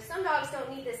super nervous, some dogs don't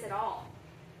need this at all.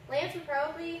 Lambs would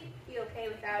probably be okay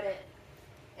without it,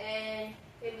 and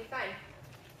they'd be fine.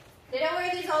 They don't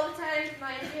wear these all the time,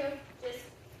 mind you, just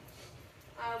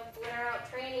when they're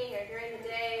out training or during the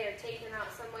day or taking them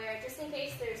out somewhere, just in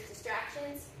case there's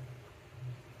distractions.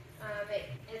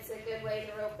 It's a good way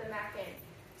to rope them back in.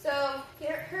 So,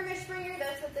 Hermit Springer,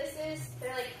 that's what this is.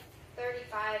 They're like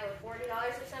 $35 or $40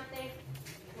 or something.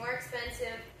 More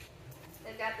expensive.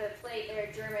 They've got the plate, they're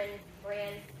a German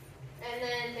brand. And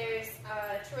then there's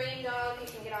a train dog you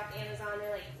can get off Amazon.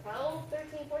 They're like $12,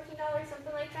 $13, $14,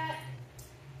 something like that.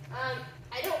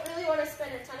 I don't really want to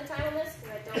spend a ton of time on this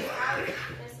because I don't have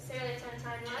necessarily a ton of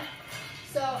time left.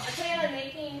 So I plan on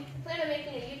making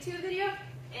a YouTube video,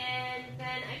 and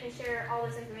then I can share all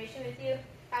this information with you.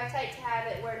 How tight to have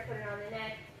it, where to put it on the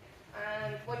neck,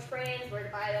 which brands, where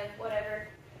to buy them, whatever.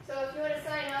 So if you want to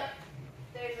sign up,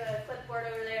 there's a clipboard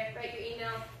over there. Write your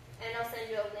email, and I'll send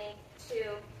you a link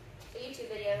to a YouTube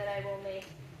video that I will make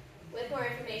with more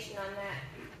information on that.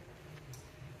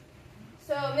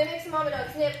 So mimics a mama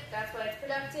dog's nip. That's why it's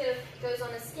productive. It goes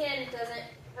on the skin. It doesn't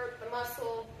hurt the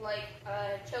muscle like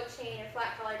a choke chain or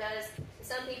flat collar does. And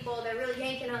some people, they're really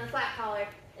yanking on the flat collar,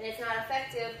 and it's not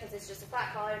effective because it's just a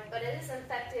flat collar, but it is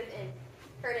effective in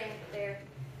hurting their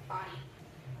body.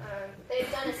 They've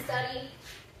done a study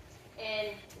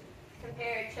and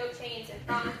compared choke chains and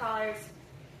prong collars.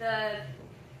 I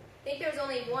think there was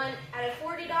only one out of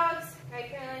 40 dogs, right,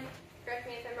 Caroline? Correct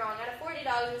me if I'm wrong. Out of 40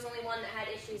 dogs, there was only one that had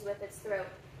issues with its throat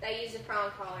that used a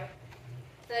prong collar.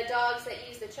 The dogs that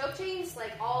used the choke chains,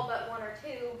 like all but one or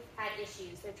two, had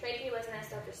issues. Their trachea was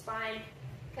messed up, their spine,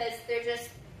 because they're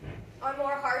just a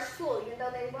more harsh tool, even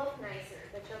though they look nicer.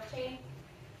 The choke chain.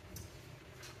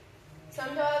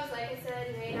 Some dogs, like I said,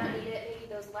 you may not need it.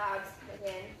 Maybe those labs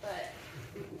again, but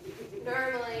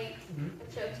normally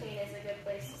the choke chain is a good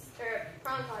place, or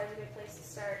prong collar is a good place to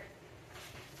start.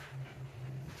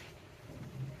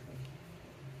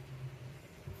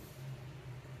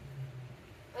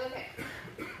 Okay.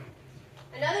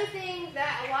 Another thing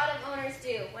that a lot of owners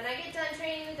do, when I get done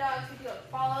training the dogs, we do a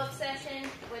follow-up session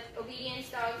with obedience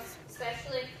dogs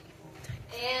especially,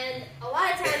 and a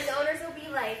lot of times the owners will be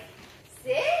like,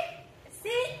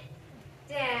 sit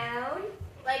down.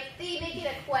 Like, they make it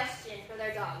a question for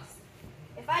their dogs.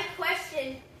 If I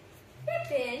question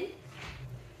Pippin,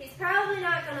 he's probably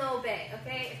not going to obey,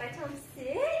 okay? If I tell him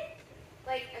sit,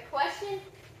 like a question,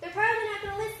 they're probably not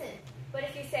going to listen. But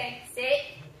if you say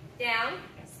sit, down,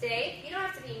 stay, you don't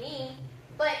have to be mean,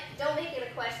 but don't make it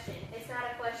a question. It's not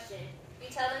a question. If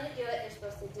you tell them to do it, they're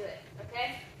supposed to do it,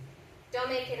 okay? Don't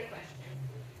make it a question.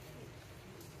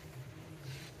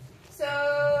 So,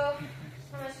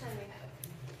 how much time do we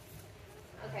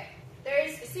have? Okay.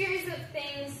 There's a series of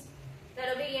things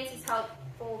that obedience is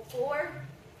helpful for.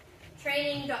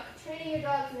 Training your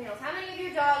dog's nails. How many of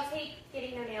your dogs hate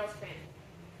getting their nails trimmed?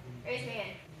 Raise your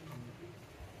hand.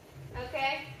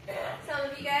 Okay? Some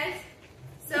of you guys.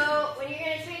 So, when you're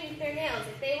going to train their nails,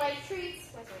 if they like treats,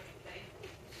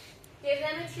 give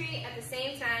them a treat at the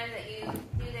same time that you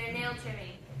do their nail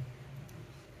trimming.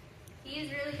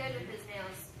 He's really good with his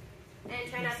nails.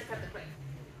 And try not to cut the quick.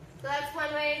 So that's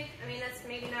one way. I mean, that's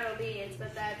maybe not obedience,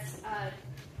 but that's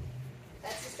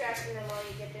distracting them while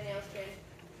you get their nails trimmed.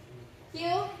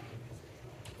 Heel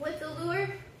with the lure.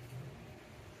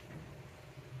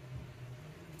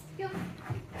 Heel.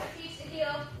 Teach the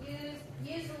heel.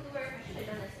 Use the lure. I should have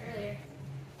done this earlier.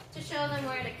 To show them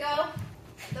where to go.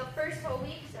 The first whole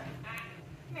week. Sorry.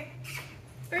 Come here.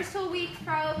 First whole week,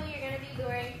 probably you're going to be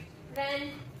luring.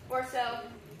 Then, or so.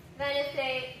 Then if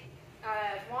they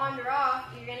wander off,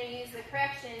 you're going to use the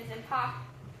corrections and pop.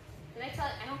 Did I tell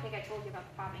you? I don't think I told you about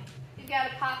the popping. You've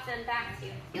got to pop them back to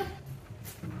you. Heel.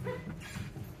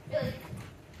 Really?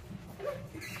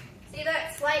 See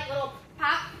that slight little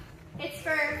pop? It's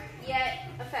firm, yet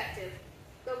effective.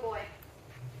 Good boy.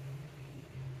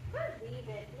 Leave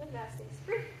it. Look at that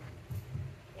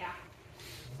Yeah.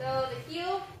 So the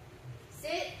heel,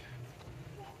 sit,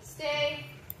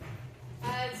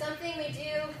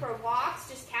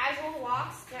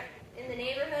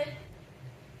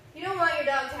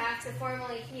 have to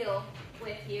formally heel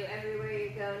with you everywhere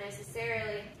you go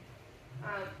necessarily.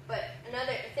 But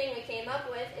another thing we came up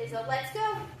with is a let's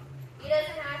go. He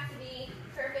doesn't have to be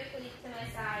perfectly to my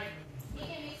side. He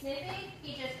can be sniffing,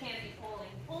 he just can't be pulling.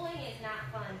 Pulling is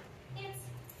not fun. Yes.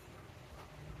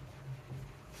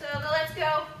 So the let's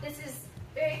go, this is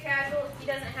very casual. He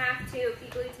doesn't have to. If he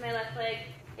glued to my left leg,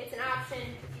 it's an option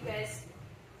if you guys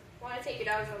want to take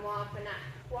your dogs on walks, but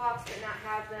not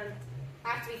have them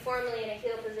have to be formally in a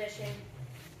heel position.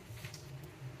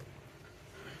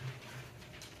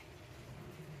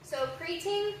 So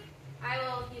pre-team, I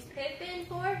will use Pippin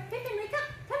for Pippin, wake up,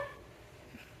 come.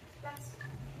 That's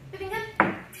Pippin,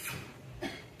 come.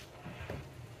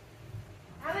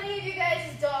 How many of you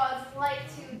guys' dogs like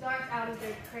to dart out of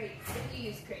their crates if you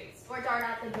use crates, or dart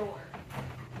out the door?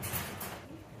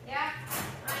 Yeah,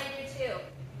 I do too.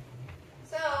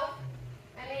 So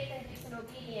I made them do some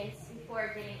obedience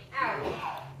before getting out.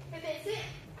 Pippin, sit.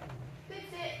 Pippin,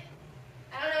 sit.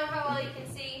 I don't know how well you can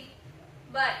see,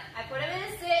 but I put him in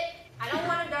a sit. I don't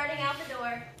want him darting out the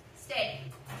door. Stay.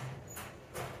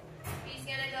 He's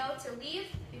gonna go to leave.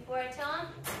 Before I tell him,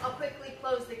 I'll quickly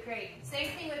close the crate. Same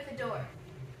thing with the door.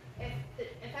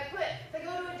 If I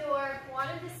go to a door, want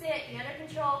him to sit, be under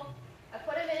control, I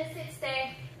put him in a sit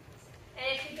stay, and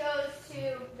if he goes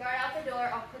to dart out the door,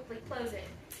 I'll quickly close it.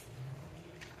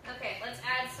 Okay, let's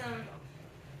add some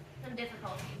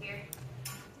difficulty here.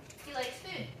 He likes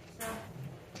food, so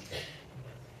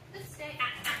just stay.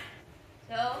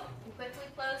 So you quickly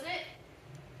close it.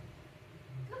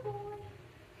 Good boy.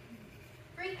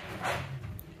 Free.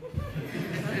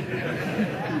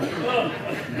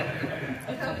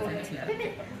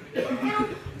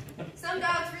 Some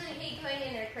dogs really hate going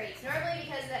in their crates. Normally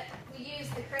because we use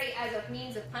the crate as a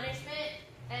means of punishment,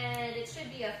 and it should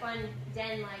be a fun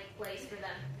den-like place for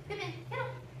them. Pippin, get on.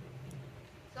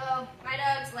 So my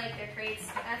dogs like their crates.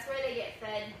 That's where they get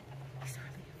fed.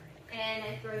 And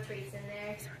I throw treats in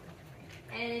there.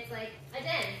 And it's like a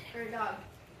den for a dog.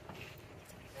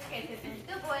 Okay, Pippin,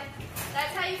 good boy.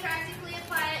 That's how you practically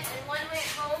apply it in one way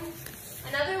at home.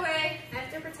 Another way, I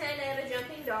have to pretend I have a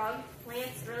jumping dog.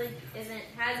 Lance really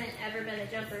hasn't ever been a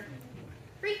jumper.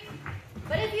 Freak.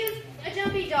 But if you a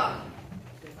jumpy dog,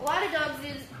 a lot of dogs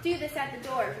do this at the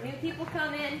door. New people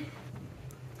come in,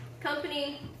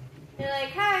 company, they're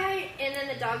like, hi, and then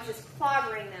the dog's just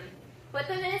clobbering them. Put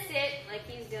them in a sit, like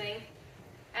he's doing,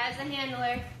 as the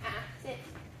handler. Sit.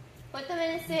 Put them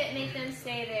in a sit, make them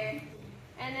stay there,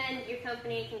 and then your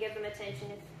company can give them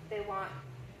attention if they want.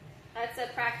 That's a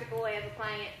practical way of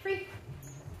applying it. Free.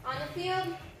 On the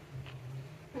field,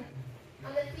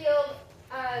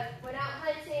 when out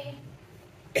hunting,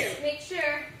 make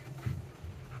sure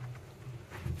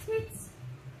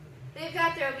they've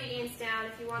got their obedience down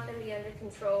if you want them to be under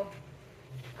control.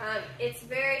 It's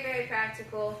very, very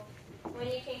practical when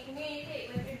you can communicate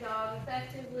with your dog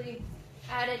effectively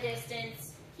at a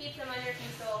distance, keep them under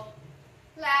control.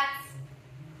 Lats.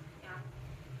 Yeah.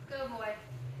 Good boy.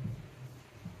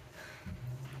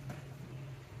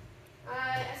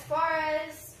 As far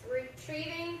as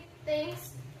retrieving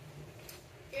things,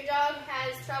 your dog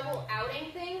has trouble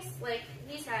outing things, like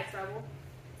he's had trouble.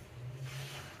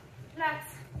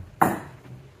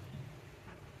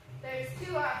 There's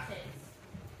two options.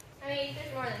 I mean,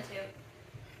 there's more than two.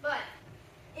 But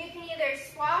you can either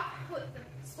swap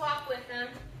with them.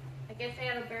 Like if they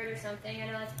have a bird or something, I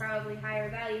know that's probably higher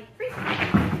value. Free. You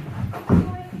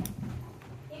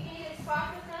can either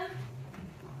swap with them.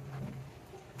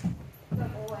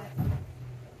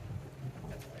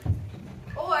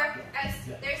 Or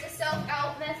there's a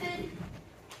self-out method,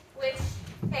 which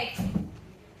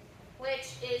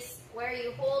is where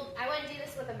you hold. I wouldn't do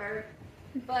this with a bird,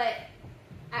 but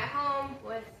at home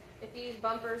if you use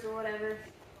bumpers or whatever,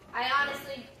 I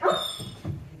honestly.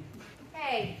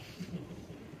 Hey.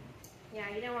 Yeah,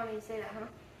 you didn't want me to say that, huh?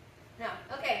 No.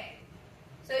 Okay.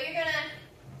 So you're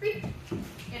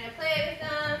gonna play with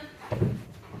them.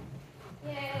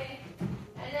 Yay.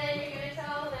 And then you're going to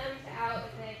tell them to out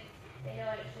if they know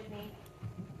what it should mean.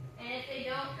 And if they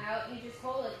don't out, you just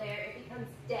hold it there. It becomes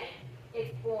dead.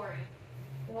 It's boring.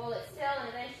 You hold it still, and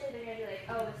eventually they're going to be like,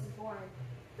 oh, this is boring.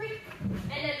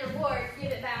 And as reward,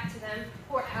 give it back to them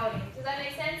for outing. Does that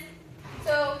make sense?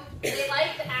 So they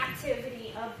like the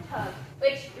activity of tug,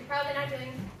 which you're probably not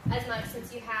doing as much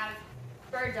since you have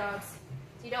bird dogs.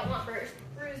 So you don't want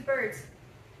bruised birds.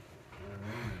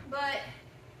 But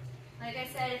like I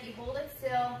said, if you hold it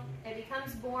still, it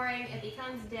becomes boring, it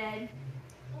becomes dead.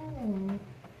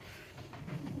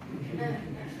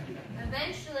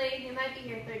 Eventually, you might be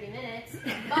here 30 minutes,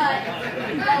 but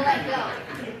they'll let go.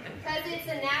 Because it's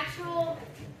a natural,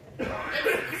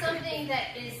 it's something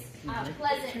that is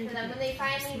pleasant for them. When they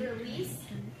finally release,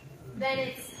 then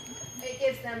it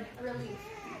gives them relief.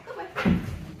 Okay.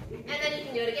 And then you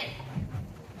can do it again.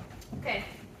 Okay.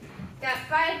 Got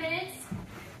 5 minutes.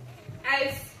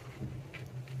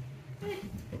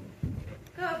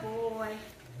 Good boy.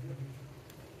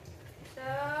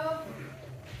 So,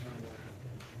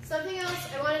 something else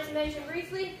I wanted to mention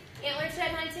briefly, antler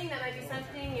shed hunting, that might be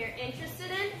something you're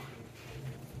interested in.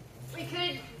 We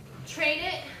could train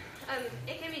it.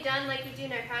 It can be done like you do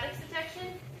narcotics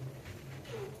detection,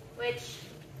 which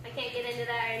I can't get into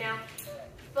that right now.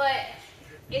 But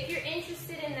if you're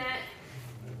interested in that,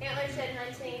 antler shed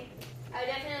hunting, I would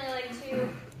definitely like to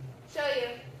show you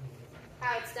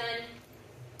how it's done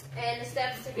and the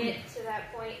steps to get to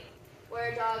that point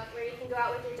where you can go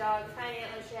out with your dog, find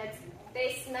antler sheds.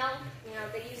 They smell,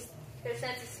 they use their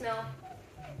sense of smell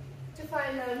to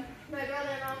find them. My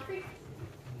brother-in-law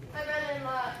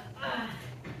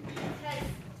has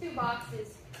 2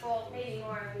 boxes full, maybe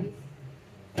more of these.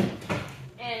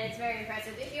 And it's very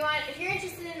impressive. If you're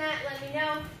interested in that, let me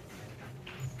know.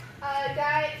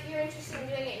 Guy, if you're interested in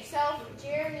doing it yourself,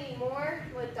 Jeremy Moore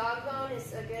with Dog Bone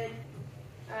is a good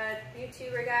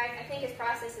YouTuber guy. I think his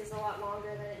process is a lot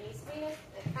longer than it needs to be.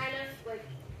 It kind of like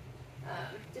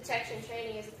detection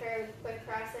training is a fairly quick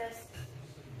process.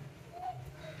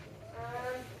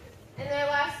 In the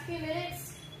last few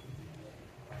minutes,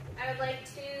 I would like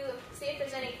to see if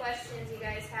there's any questions you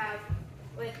guys have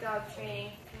with dog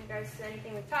training in regards to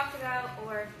anything we've talked about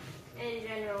or in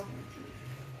general.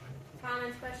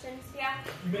 Comments, questions? Yeah?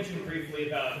 You mentioned briefly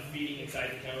about the feeding inside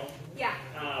the kennel. Yeah.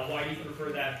 Why do you prefer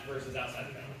that versus outside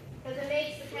the kennel? Because it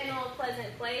makes the kennel a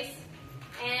pleasant place,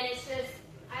 and it's just,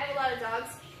 I have a lot of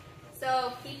dogs,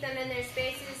 so keep them in their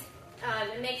spaces.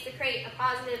 It makes the crate a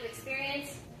positive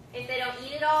experience. If they don't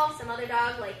eat it all, some other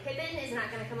dog like Pippin is not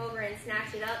going to come over and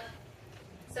snatch it up.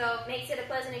 So it makes it a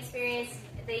pleasant experience.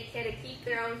 They get to keep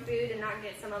their own food and not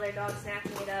get some other dog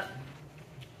snatching it up.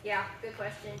 Yeah, good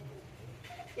question.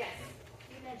 Yes?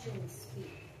 You mentioned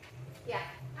speak. Yeah.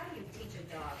 How do you teach a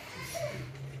dog to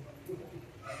speak?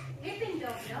 Pippin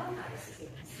don't know how to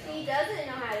speak. So He doesn't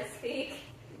know how to speak.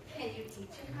 can you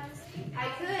teach him how to speak? I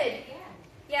could. Yeah.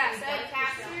 Yeah, so I'd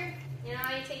capture,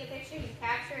 how you take a picture, you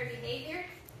capture a behavior.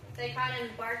 So I caught him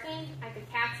barking, I could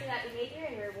capture that behavior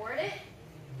and reward it.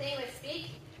 Thing with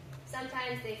speak,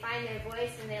 sometimes they find their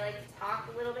voice and they like to talk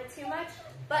a little bit too much.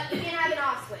 But you can have an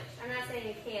off switch. I'm not saying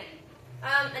you can't.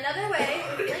 Another way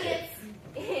with Lance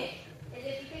is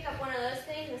if you pick up one of those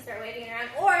things and start waving it around,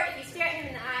 or if you stare at him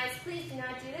in the eyes, please do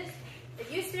not do this. If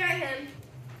you stare at him,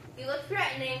 you look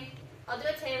threatening, I'll do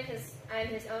it to him because I'm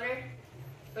his owner.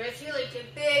 But if you look too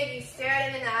big, you stare at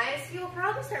him in the eyes, he will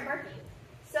probably start barking.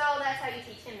 So that's how you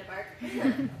teach him to bark.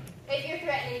 If you're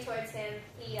threatening towards him,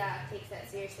 he takes that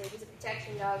seriously. He's a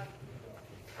protection dog.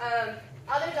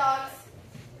 Other dogs,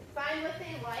 find what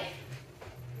they like.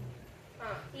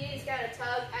 He's got a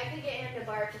tug. I could get him to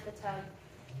bark with a tug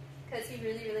because he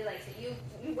really, really likes it. You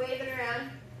wave it around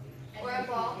or a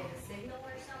ball. Get a signal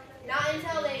or something? Not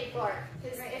until they bark,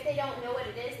 because if they don't know what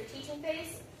it is, the teaching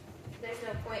phase, there's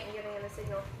no point in giving them a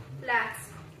signal. Flats.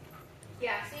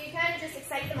 Yeah, so you kind of just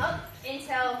excite them up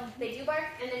until they do bark,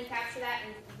 and then you capture that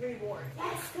and reward.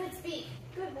 Yes, good speak.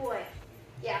 Good boy.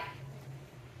 Yeah.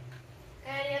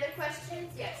 Any other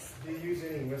questions? Yes. Do you use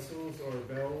any whistles or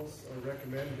bells or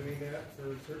recommend doing that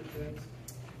for certain things?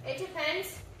 It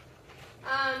depends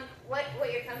what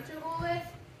you're comfortable with.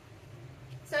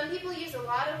 Some people use a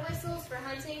lot of whistles for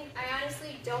hunting. I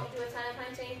honestly don't do a ton of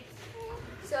hunting.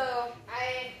 So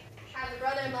I have a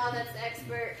brother-in-law that's the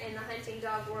expert in the hunting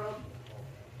dog world.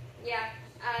 Yeah,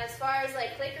 as far as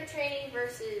like clicker training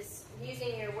versus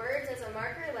using your words as a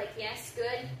marker, like yes,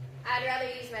 good. I'd rather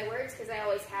use my words because I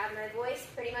always have my voice,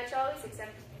 pretty much always,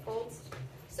 except holds.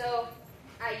 So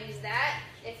I use that.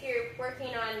 If you're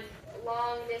working on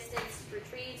long distance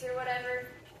retrieves or whatever,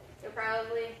 you'll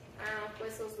probably, I don't know,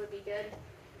 whistles would be good.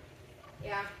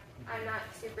 Yeah, I'm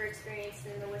not super experienced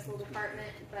in the whistle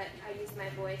department, but I use my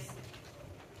voice.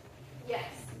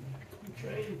 Yes. You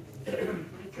train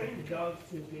the dogs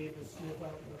to be able to sniff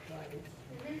out the flies.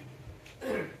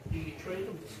 Mm-hmm. Do you train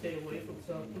them to stay away from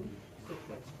something?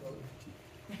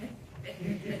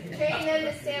 Train them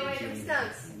to stay away from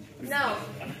stumps. No.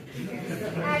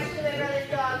 Actually, my brother's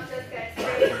dog just got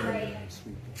sprayed like,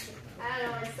 I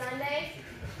don't know, on Sunday,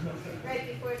 right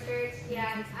before church.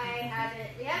 Yeah, we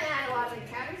haven't had a lot of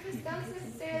encounters with stumps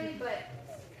necessarily, but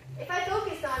if I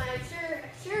focused on it, I'm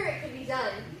sure it could be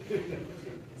done.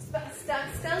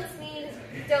 Stumps means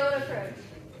don't approach.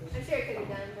 I'm sure it could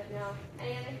be done, but no.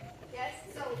 Any other? Yes?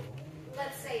 So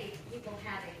let's say people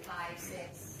have a 5,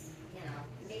 6,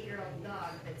 8-year-old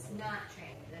dog that's not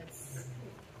trained, that's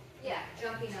Yeah.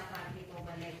 jumping up on people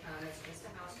when they come. It's just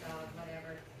a house dog,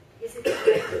 whatever. Is it too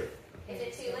late? Is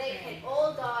it too late? Can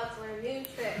old dogs learn new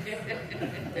tricks?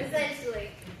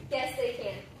 Essentially, yes, they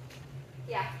can.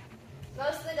 Yeah.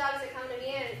 Most of the dogs that come to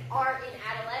me are in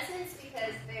adolescence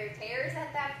because they're terrors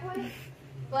at that point.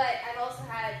 But I've also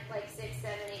had like 6,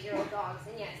 7, 8-year-old dogs,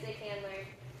 and yes, they can learn.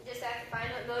 You just have to find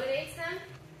what motivates them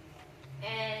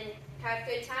and have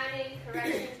good timing,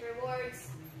 corrections, rewards.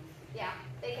 Yeah,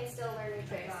 they can still learn new My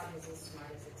tricks. dog is as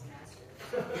smart as its master.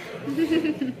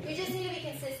 You just need to be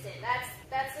consistent.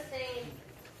 That's the thing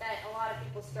that a lot of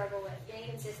people struggle with, being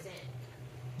consistent.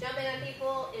 Jumping on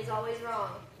people is always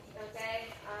wrong, okay?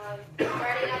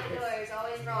 Starting out the door is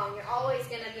always wrong. You're always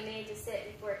going to be made to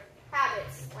sit before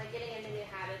habits, like getting into new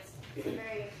habits, is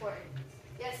very important.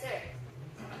 Yes, sir?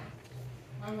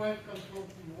 My wife comes home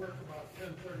from work about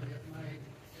 10:30 at night,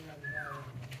 and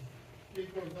she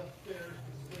goes upstairs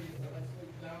to sleep, and I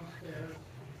sleep downstairs.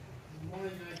 In the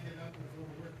morning I get up and go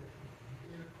to work at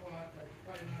 8 o'clock. I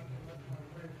try not to let my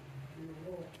wife be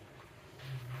awoke.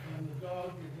 And the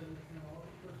dog is in,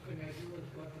 first thing I do is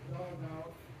let the dog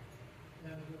out,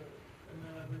 and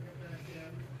then I bring it back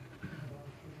in to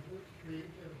the street,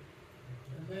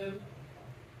 and then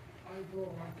I go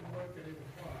on to work at 8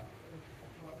 o'clock.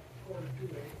 About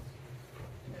 4:45,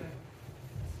 and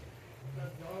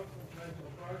that dog sometimes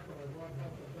will bark when I walk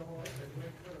out the door and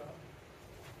wake her up,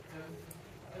 and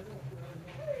I don't really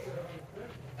know how to fix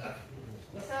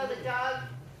it. So the dog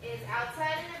is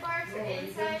outside and it barks, or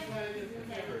inside? Inside is the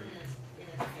door.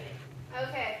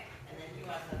 Okay. And then he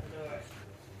walks out the door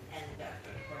and the dog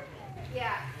starts barking.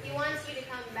 Yeah, he wants you to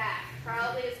come back.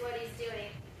 Probably is what he's doing.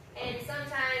 And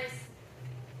sometimes,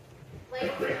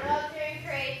 like when the dogs are in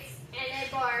crates and they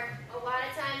bark, a lot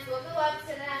of times we'll go up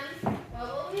to them. What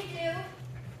will we do?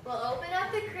 We'll open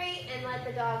up the crate and let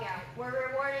the dog out.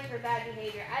 We're rewarding for bad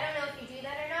behavior. I don't know if you do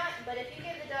that or not, but if you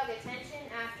give the dog attention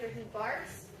after he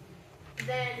barks,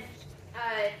 then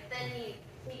he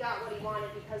got what he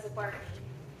wanted because of barking.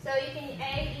 So you can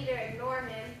A, either ignore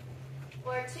him,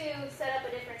 or 2, set up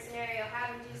a different scenario,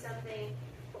 have him do something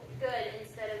good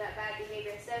instead of that bad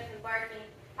behavior. Instead of him barking,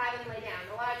 have him lay down.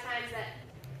 A lot of times that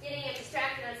getting him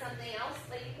distracted on something else,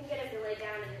 like you can get him to lay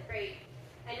down in the crate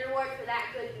and reward for that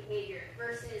good behavior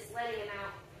versus letting him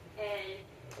out and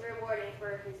rewarding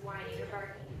for his whining or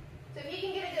barking. So if you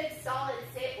can get a good solid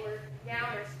sit or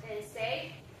down and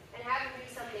stay and have him do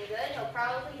something good, he'll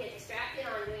probably get distracted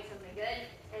on doing something good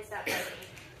and stop barking.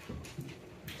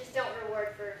 Just don't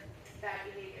reward for bad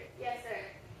behavior. Yes, sir.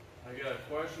 I got a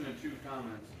question and 2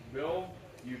 comments. Bill,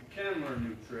 you can learn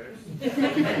new tricks.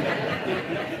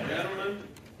 Gentlemen,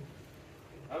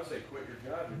 I would say quit your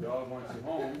job. Your dog wants you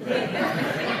home.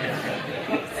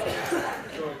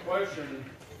 So a question,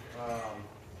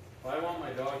 if I want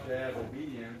my dog to have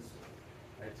obedience,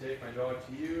 I take my dog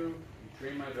to you, you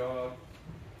train my dog,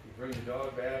 you bring the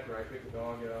dog back, or I pick the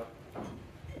dog up.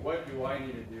 What do I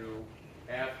need to do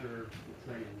after the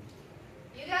training?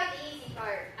 You got the easy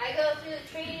part. I go through the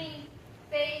training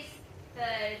phase,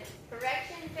 the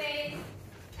correction phase,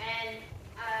 and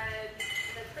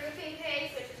the proofing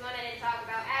phase, which is one I didn't talk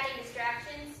about, adding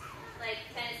distractions, like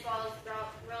tennis balls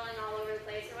rolling all over the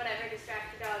place or whatever,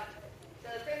 distract your dog.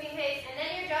 So the proofing phase, and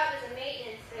then your job is a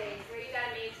maintenance phase, where you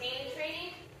got to maintain the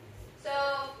training. So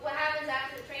what happens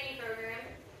after the training program,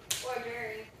 or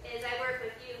during, is I work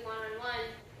with you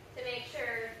one-on-one to make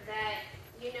sure that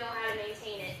you know how to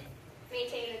maintain it.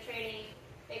 Maintain the training,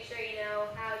 make sure you know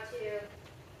how to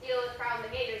deal with problem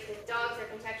behaviors, because dogs are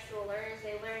contextual learners.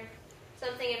 They learn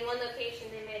something in one location,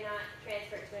 they may not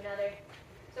transfer it to another.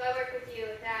 So I work with you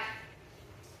with that.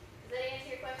 Does that answer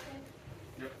your question?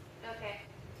 Yep. Okay.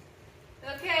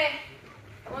 Okay.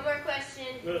 One more question.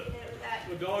 The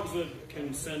with that. dogs that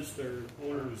can sense their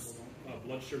owner's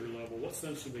blood sugar level, what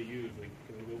sense do they use?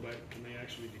 Can they go by? Can they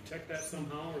actually detect that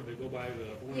somehow, or they go by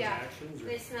the owner's actions? Or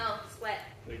They smell sweat.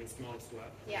 They can smell sweat.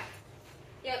 Yeah.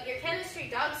 Yep, your chemistry,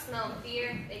 dogs smell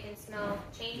fear, they can smell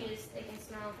changes, they can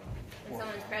smell when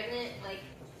someone's pregnant. Like,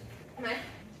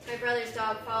 my brother's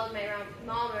dog followed my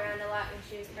mom around a lot when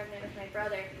she was pregnant with my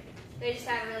brother. They just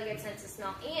have a really good sense of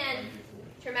smell. And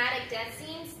traumatic death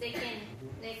scenes, they can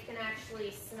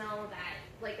actually smell that.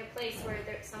 Like a place where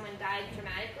someone died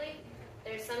traumatically,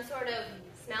 there's some sort of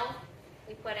smell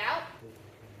we put out,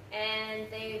 and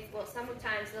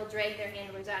sometimes they'll drag their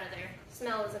handlers out of there.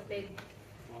 Smell is a big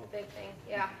thing,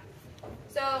 yeah.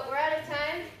 So we're out of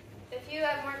time. If you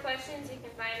have more questions, you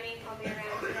can find me. I'll be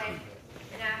around today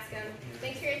and ask them.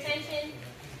 Thanks for your attention.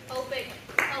 Hope it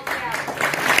helps you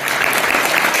out.